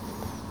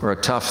or a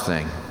tough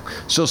thing.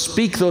 So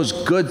speak those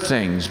good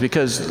things,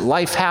 because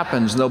life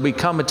happens. There'll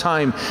become a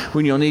time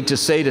when you'll need to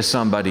say to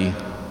somebody,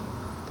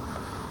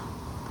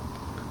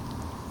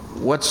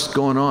 "What's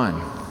going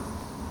on?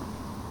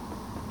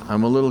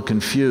 I'm a little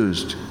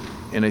confused,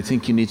 and I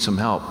think you need some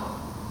help."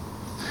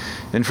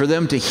 And for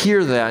them to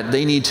hear that,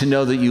 they need to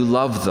know that you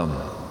love them.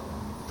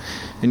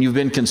 And you've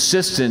been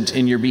consistent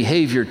in your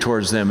behavior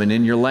towards them and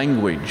in your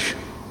language.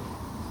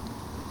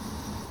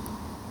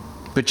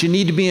 But you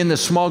need to be in the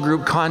small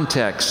group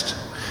context,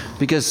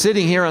 because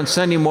sitting here on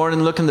Sunday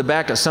morning looking the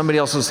back at somebody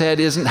else's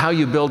head isn't how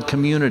you build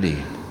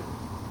community.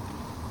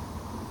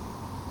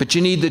 But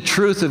you need the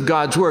truth of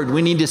God's Word.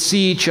 We need to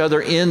see each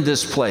other in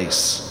this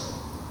place,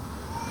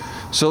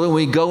 so that when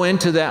we go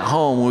into that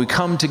home, when we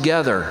come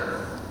together,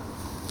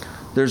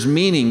 there's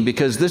meaning,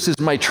 because this is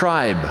my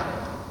tribe.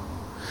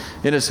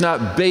 And it's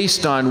not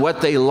based on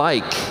what they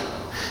like.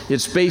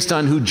 It's based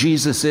on who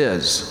Jesus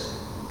is.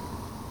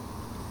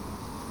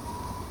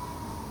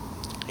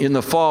 In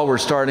the fall, we're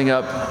starting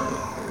up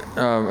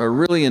a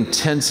really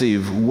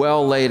intensive,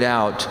 well laid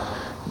out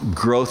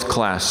growth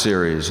class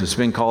series. It's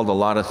been called a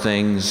lot of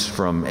things,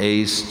 from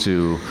ACE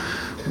to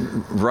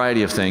a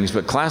variety of things,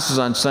 but classes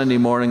on Sunday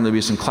morning, there'll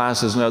be some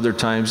classes in other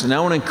times. And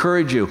I want to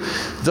encourage you,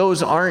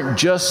 those aren't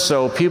just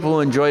so people who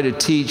enjoy to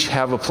teach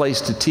have a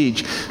place to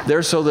teach.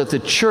 They're so that the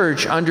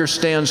church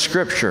understands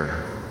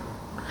Scripture.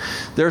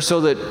 They're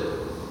so that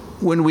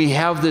when we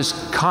have this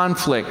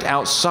conflict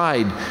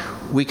outside,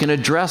 we can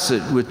address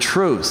it with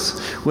truth.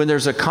 When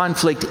there's a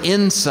conflict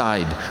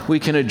inside, we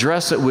can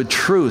address it with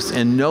truth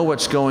and know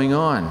what's going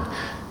on.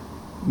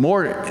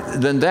 More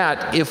than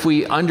that, if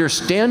we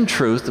understand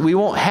truth, we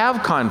won't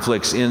have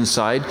conflicts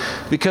inside,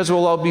 because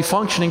we'll all be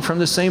functioning from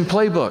the same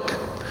playbook.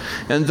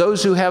 And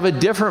those who have a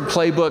different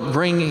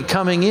playbook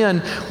coming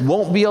in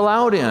won't be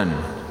allowed in,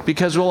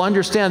 because we'll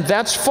understand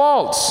that's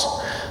false.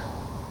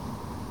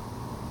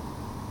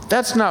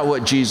 That's not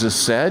what Jesus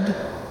said.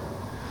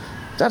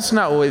 That's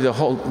not the way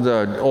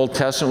the Old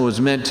Testament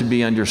was meant to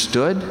be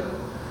understood.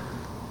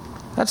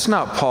 That's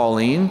not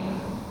Pauline.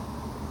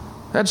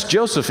 That's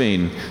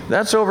Josephine.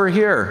 That's over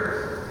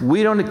here.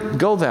 We don't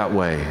go that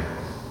way.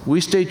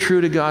 We stay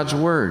true to God's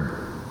Word.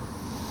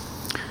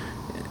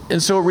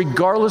 And so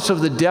regardless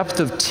of the depth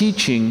of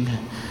teaching,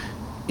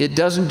 it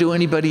doesn't do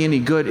anybody any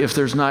good if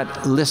there's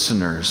not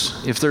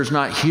listeners, if there's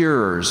not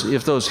hearers,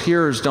 if those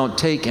hearers don't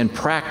take and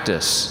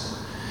practice.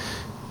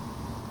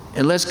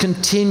 And let's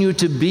continue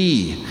to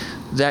be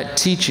that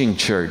teaching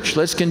church.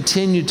 Let's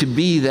continue to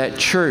be that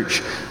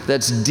church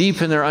that's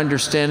deep in their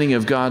understanding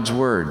of God's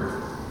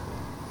Word.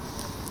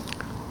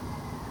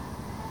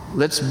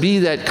 Let's be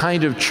that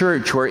kind of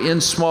church where in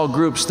small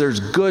groups there's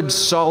good,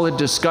 solid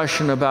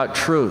discussion about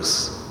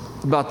truth,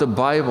 about the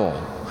Bible,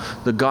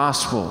 the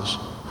Gospels,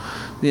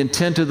 the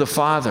intent of the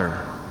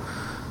Father,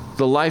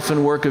 the life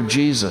and work of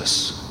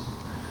Jesus,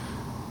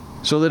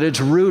 so that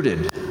it's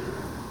rooted,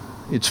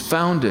 it's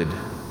founded.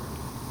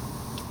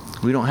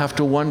 We don't have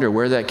to wonder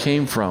where that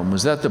came from.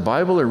 Was that the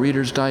Bible or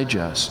Reader's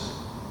Digest?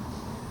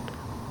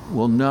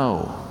 Well,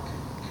 no.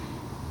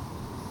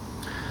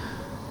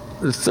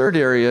 The third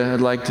area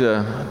I'd like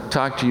to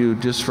talk to you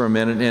just for a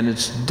minute, and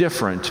it's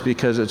different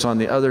because it's on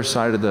the other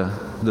side of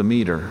the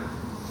meter.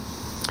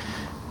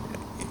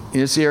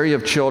 It's the area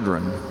of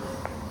children.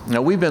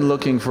 Now, we've been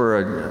looking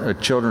for a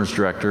children's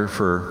director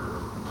for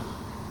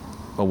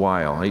a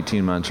while,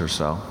 18 months or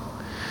so.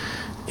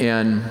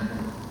 And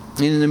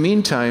in the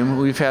meantime,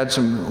 we've had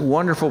some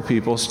wonderful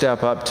people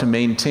step up to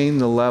maintain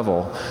the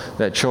level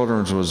that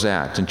Children's was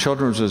at. And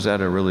Children's was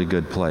at a really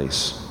good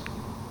place.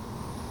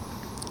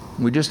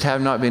 We just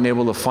have not been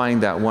able to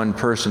find that one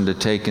person to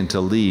take and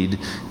to lead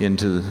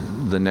into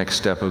the next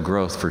step of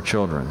growth for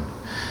children.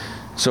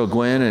 So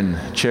Gwen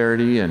and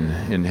Charity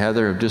and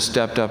Heather have just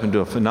stepped up and do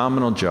a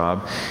phenomenal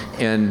job,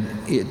 and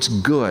it's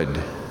good.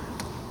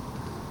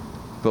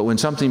 But when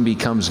something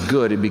becomes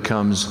good, it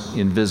becomes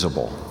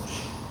invisible.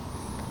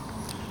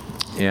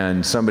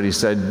 And somebody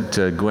said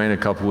to Gwen a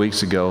couple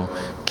weeks ago,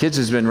 "Kids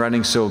has been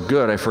running so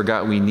good, I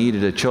forgot we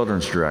needed a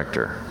children's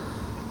director."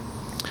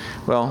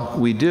 Well,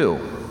 we do.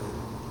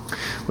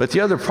 But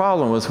the other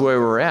problem with where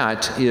we're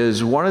at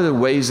is one of the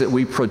ways that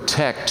we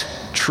protect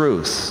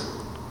truth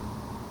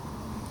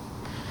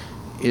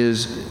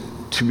is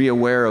to be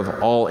aware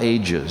of all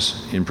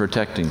ages in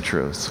protecting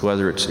truth,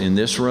 whether it's in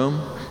this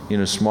room, in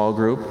a small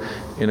group,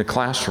 in a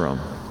classroom.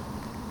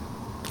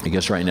 I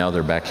guess right now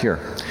they're back here.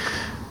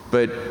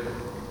 But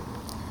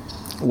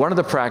one of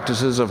the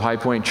practices of High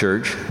Point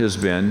Church has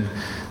been,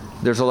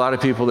 there's a lot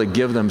of people that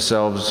give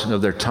themselves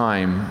of their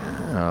time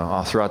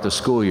throughout the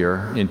school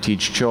year and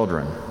teach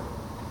children.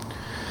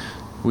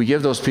 We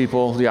give those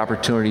people the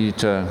opportunity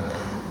to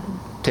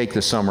take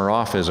the summer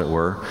off, as it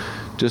were,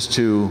 just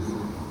to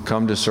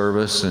come to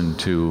service and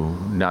to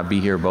not be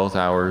here both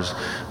hours,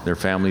 their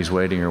family's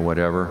waiting or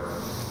whatever.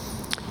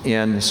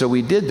 And so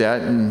we did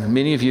that, and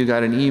many of you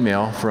got an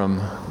email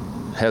from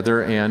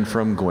Heather and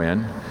from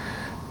Gwen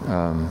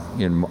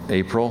in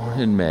April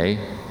and May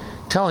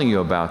telling you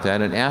about that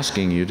and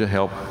asking you to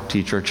help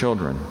teach our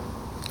children.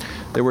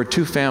 There were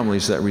 2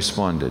 families that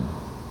responded.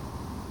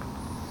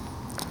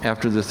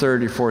 After the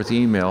 3rd or 4th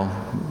email,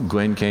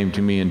 Gwen came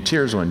to me in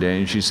tears one day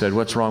and she said,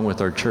 "What's wrong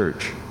with our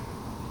church?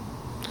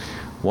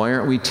 Why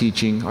aren't we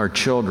teaching our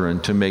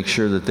children to make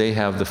sure that they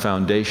have the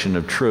foundation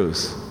of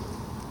truth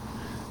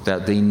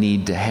that they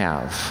need to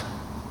have?"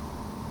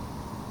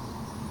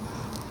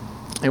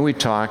 And we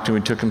talked and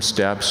we took some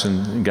steps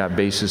and got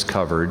bases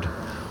covered.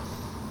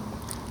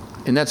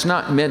 And that's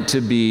not meant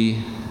to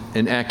be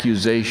an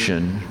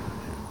accusation,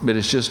 but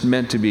it's just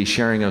meant to be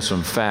sharing of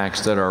some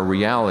facts that are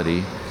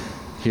reality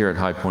here at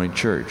High Point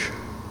Church.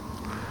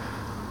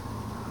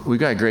 We've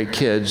got great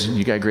kids,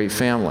 you got great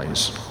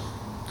families.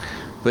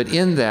 But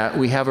in that,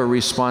 we have a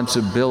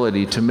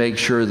responsibility to make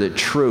sure that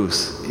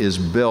truth is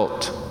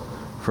built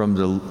from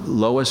the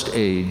lowest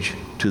age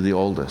to the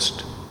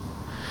oldest.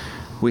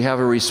 We have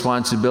a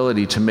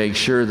responsibility to make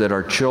sure that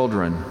our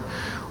children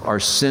are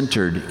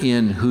centered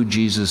in who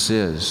Jesus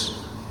is,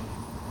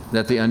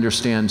 that they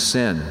understand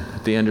sin,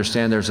 that they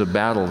understand there's a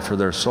battle for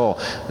their soul,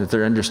 that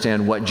they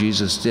understand what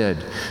Jesus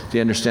did, they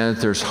understand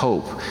that there's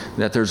hope,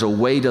 that there's a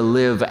way to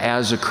live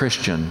as a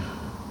Christian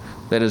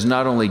that is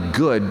not only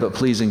good but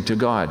pleasing to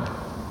God.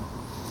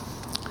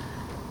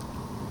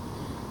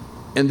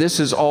 And this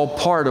is all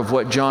part of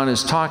what John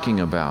is talking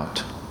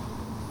about.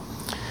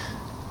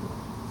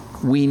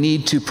 We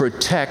need to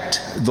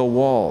protect the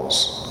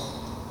walls.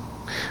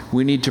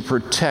 We need to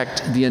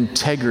protect the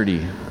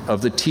integrity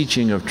of the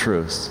teaching of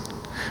truth.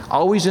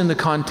 Always in the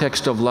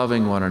context of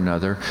loving one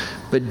another,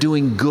 but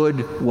doing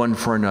good one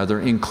for another,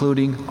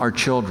 including our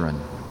children,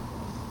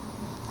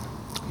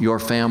 your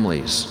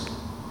families,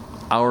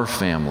 our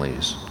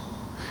families,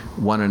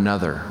 one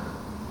another.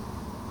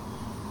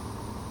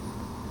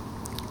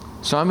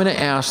 So I'm going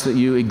to ask that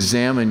you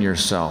examine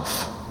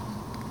yourself.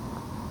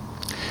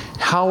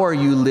 How are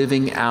you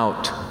living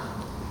out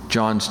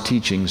John's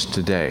teachings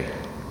today?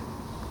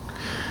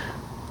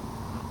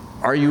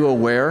 Are you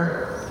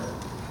aware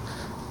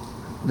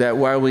that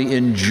while we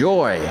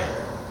enjoy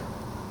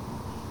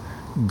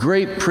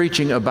great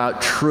preaching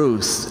about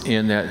truth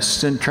and that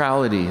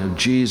centrality of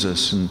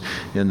Jesus and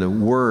in the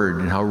Word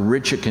and how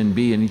rich it can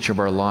be in each of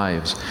our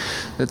lives,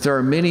 that there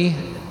are many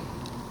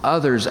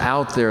others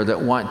out there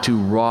that want to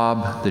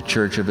rob the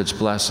church of its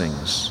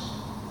blessings?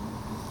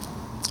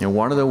 And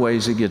one of the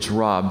ways it gets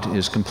robbed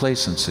is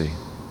complacency.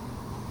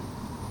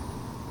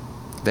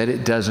 That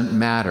it doesn't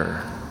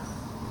matter.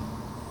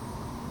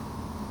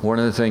 One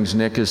of the things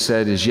Nick has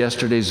said is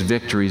yesterday's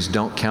victories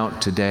don't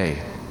count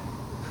today.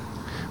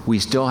 we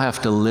still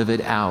have to live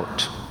it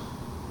out.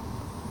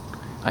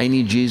 I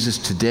need Jesus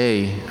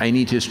today. I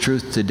need his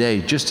truth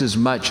today just as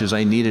much as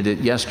I needed it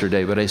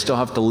yesterday, but I still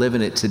have to live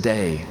in it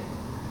today.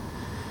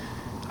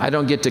 I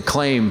don't get to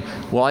claim,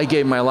 well, I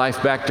gave my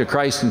life back to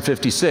Christ in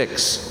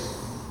 56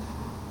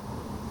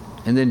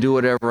 and then do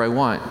whatever I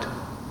want.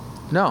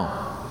 No.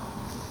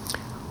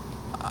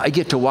 I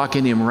get to walk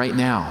in him right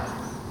now.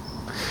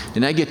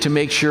 And I get to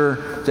make sure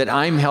that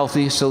I'm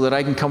healthy so that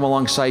I can come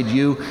alongside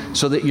you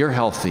so that you're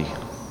healthy.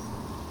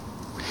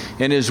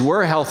 And as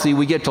we're healthy,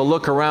 we get to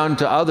look around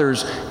to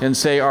others and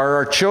say, are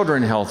our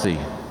children healthy?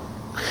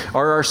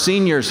 Are our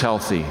seniors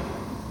healthy?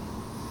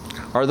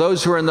 Are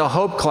those who are in the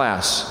Hope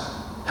class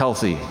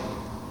healthy?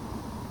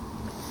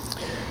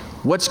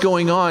 What's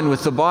going on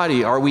with the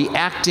body? Are we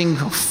acting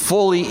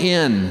fully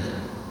in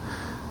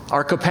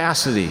our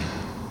capacity?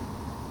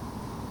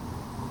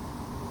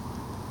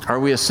 Are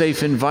we a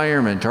safe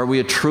environment? Are we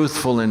a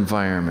truthful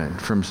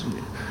environment from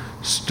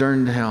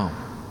stern to hell?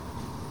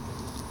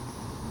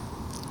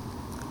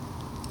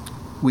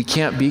 We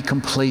can't be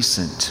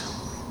complacent.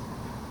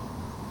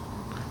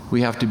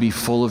 We have to be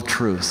full of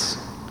truth.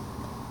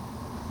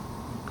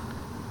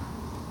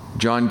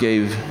 John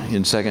gave,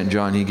 in 2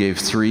 John, he gave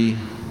 3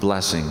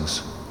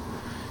 blessings.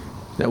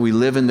 That we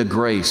live in the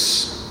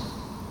grace,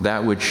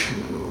 that which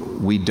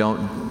we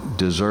don't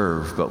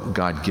deserve, but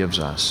God gives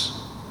us.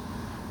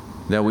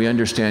 That we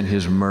understand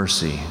his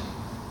mercy.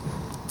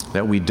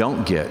 That we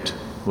don't get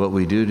what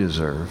we do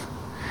deserve.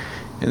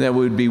 And that we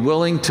would be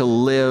willing to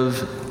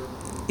live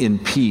in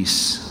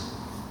peace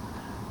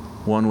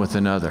one with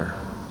another.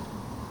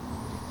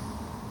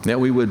 That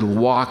we would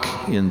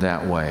walk in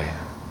that way.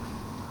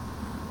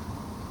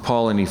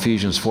 Paul in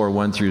Ephesians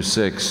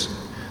 4:1-6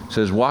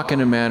 says, walk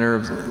in a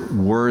manner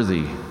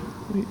worthy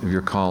of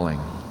your calling.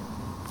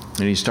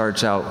 And he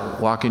starts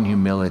out, walk in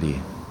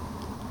humility.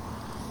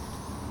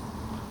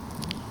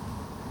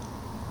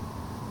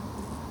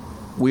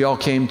 We all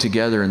came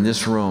together in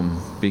this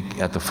room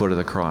at the foot of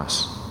the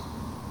cross.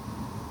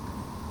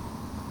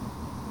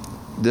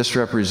 This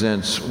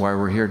represents why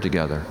we're here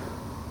together.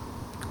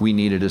 We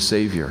needed a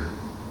Savior.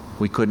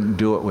 We couldn't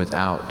do it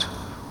without.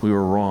 We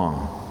were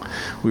wrong.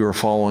 We were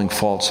following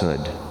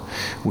falsehood.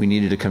 We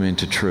needed to come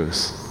into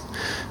truth.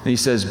 And he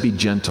says, be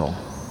gentle.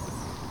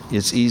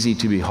 It's easy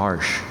to be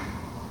harsh.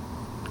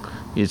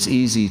 It's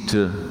easy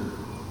to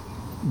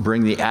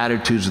bring the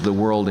attitudes of the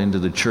world into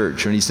the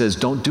church. And he says,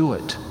 don't do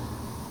it.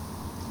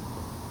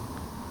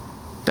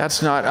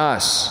 That's not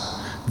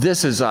us.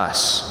 This is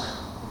us.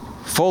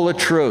 Full of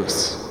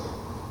truth.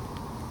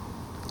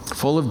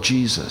 Full of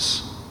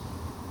Jesus.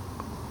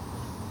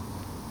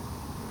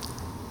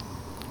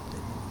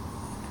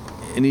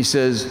 And he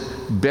says,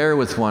 bear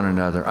with one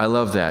another. I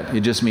love that.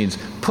 It just means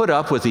put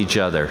up with each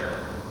other.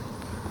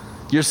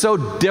 You're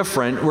so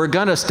different, we're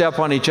going to step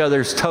on each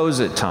other's toes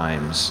at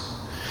times.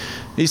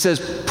 He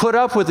says, put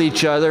up with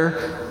each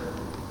other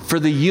for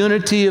the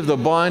unity of the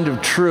bond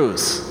of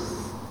truth.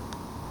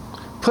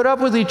 Put up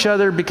with each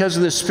other because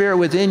of the Spirit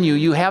within you.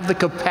 You have the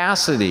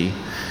capacity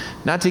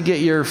not to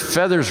get your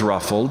feathers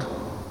ruffled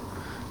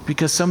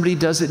because somebody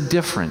does it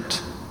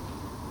different.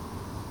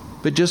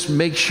 But just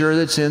make sure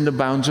that's in the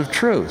bounds of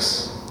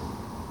truth.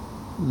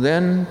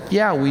 Then,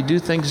 yeah, we do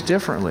things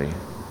differently.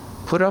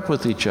 Put up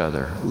with each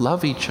other.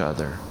 Love each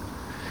other.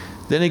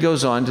 Then he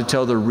goes on to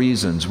tell the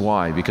reasons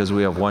why. Because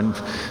we have one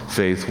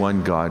faith,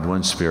 one God,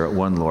 one Spirit,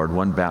 one Lord,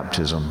 one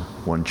baptism,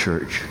 one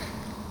church.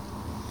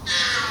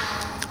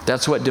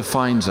 That's what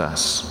defines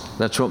us.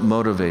 That's what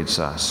motivates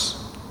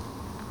us.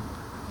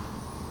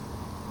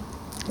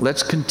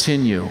 Let's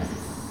continue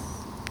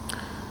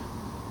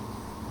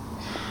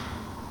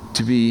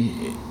to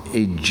be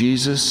a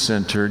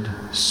Jesus-centered,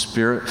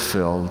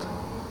 Spirit-filled,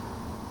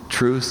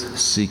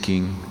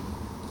 truth-seeking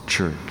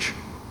church.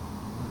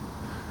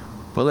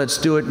 But let's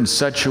do it in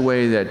such a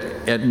way that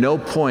at no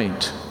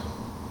point,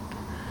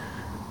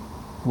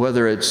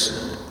 whether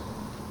it's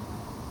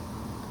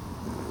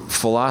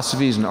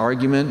philosophies and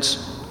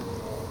arguments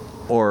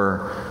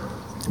or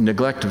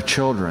neglect of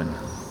children,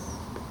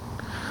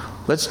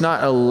 let's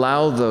not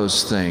allow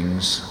those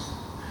things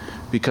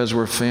because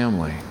we're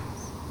family.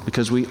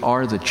 Because we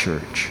are the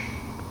church.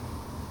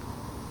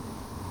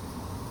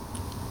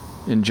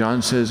 And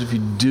John says, if you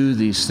do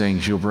these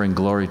things, you'll bring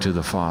glory to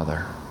the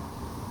Father.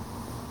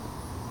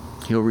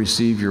 He'll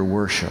receive your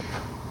worship.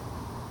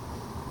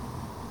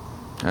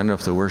 I don't know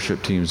if the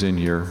worship team's in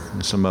here.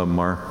 Some of them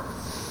are.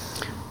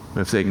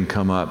 If they can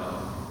come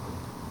up.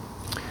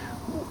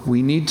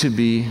 We need to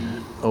be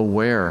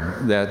aware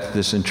that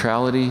the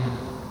centrality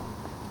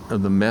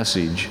of the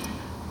message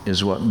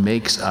is what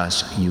makes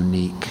us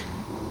unique.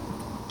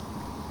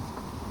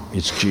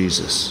 It's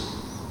Jesus.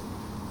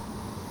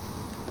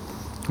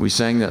 We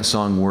sang that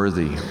song,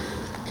 Worthy,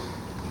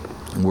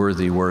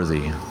 Worthy,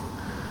 Worthy,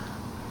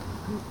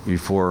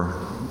 before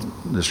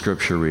the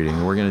scripture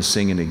reading. We're going to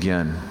sing it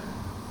again.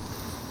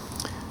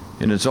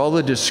 And it's all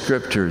the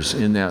descriptors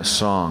in that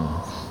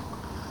song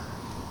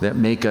that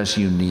make us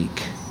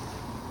unique,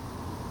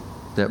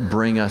 that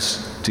bring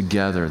us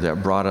together,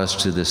 that brought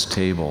us to this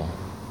table.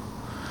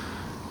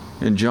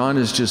 And John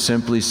is just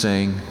simply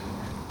saying,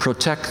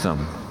 protect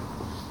them.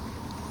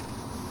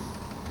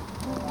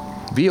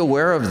 Be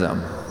aware of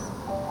them.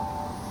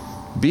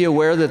 Be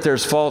aware that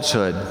there's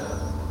falsehood.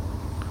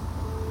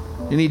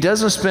 And he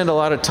doesn't spend a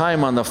lot of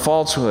time on the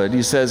falsehood.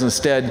 He says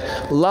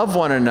instead, love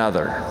one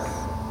another.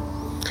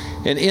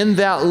 And in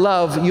that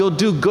love, you'll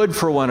do good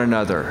for one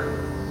another.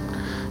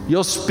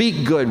 You'll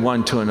speak good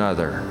one to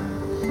another.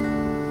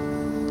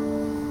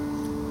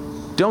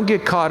 Don't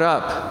get caught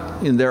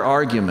up in their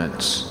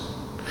arguments.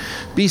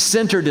 Be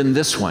centered in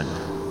this one.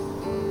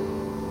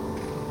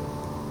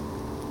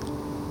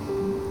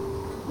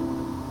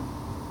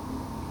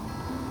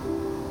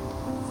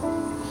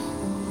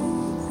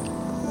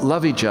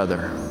 Love each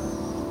other.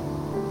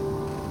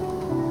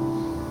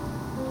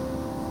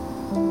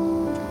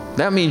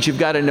 That means you've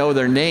got to know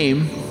their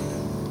name.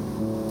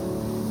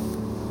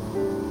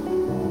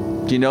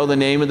 Do you know the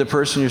name of the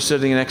person you're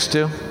sitting next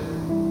to?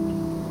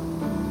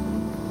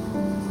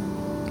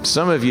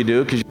 Some of you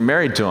do because you're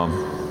married to them.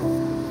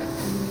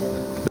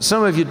 But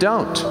some of you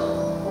don't.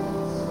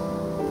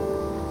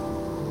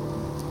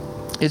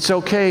 It's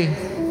okay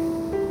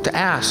to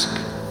ask.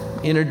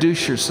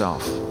 Introduce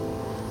yourself.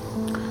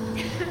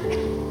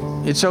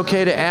 It's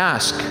okay to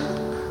ask,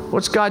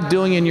 what's God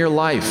doing in your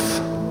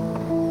life?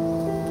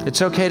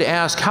 It's okay to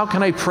ask, how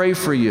can I pray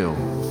for you?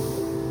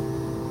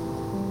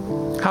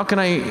 How can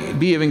I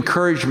be of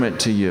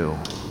encouragement to you?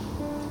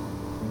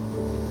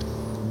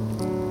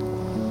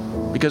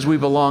 Because we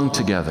belong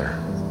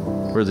together.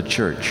 We're the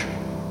church.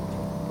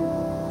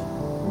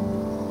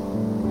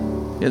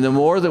 And the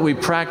more that we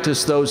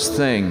practice those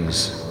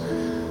things,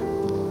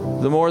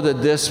 the more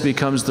that this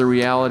becomes the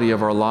reality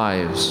of our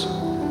lives.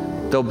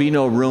 There'll be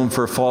no room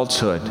for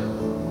falsehood.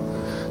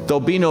 There'll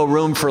be no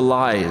room for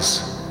lies.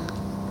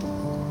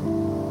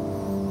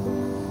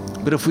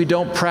 But if we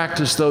don't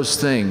practice those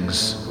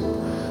things,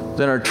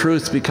 then our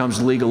truth becomes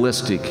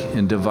legalistic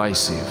and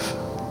divisive.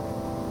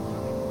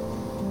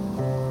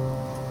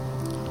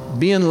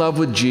 Be in love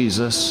with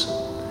Jesus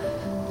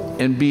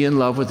and be in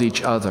love with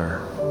each other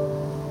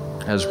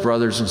as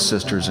brothers and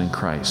sisters in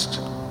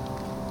Christ.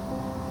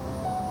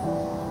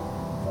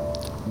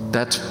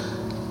 That's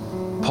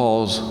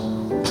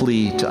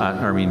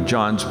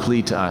John's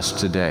plea to us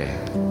today.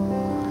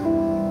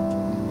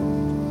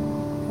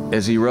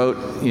 As he wrote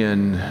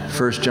in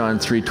 1 John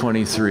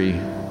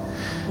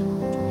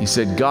 3:23, he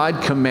said,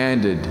 God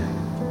commanded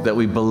that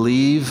we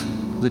believe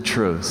the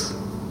truth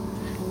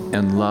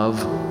and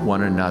love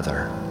one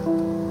another.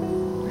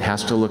 It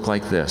has to look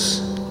like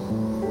this.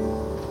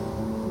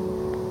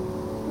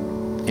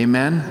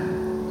 Amen?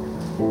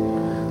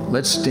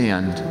 Let's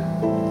stand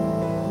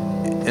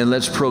and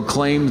let's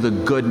proclaim the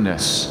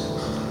goodness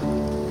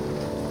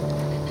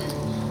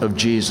of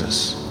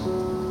Jesus,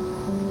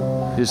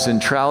 His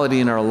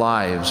centrality in our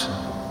lives,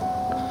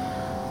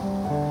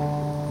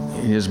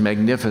 and His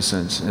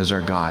magnificence as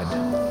our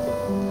God.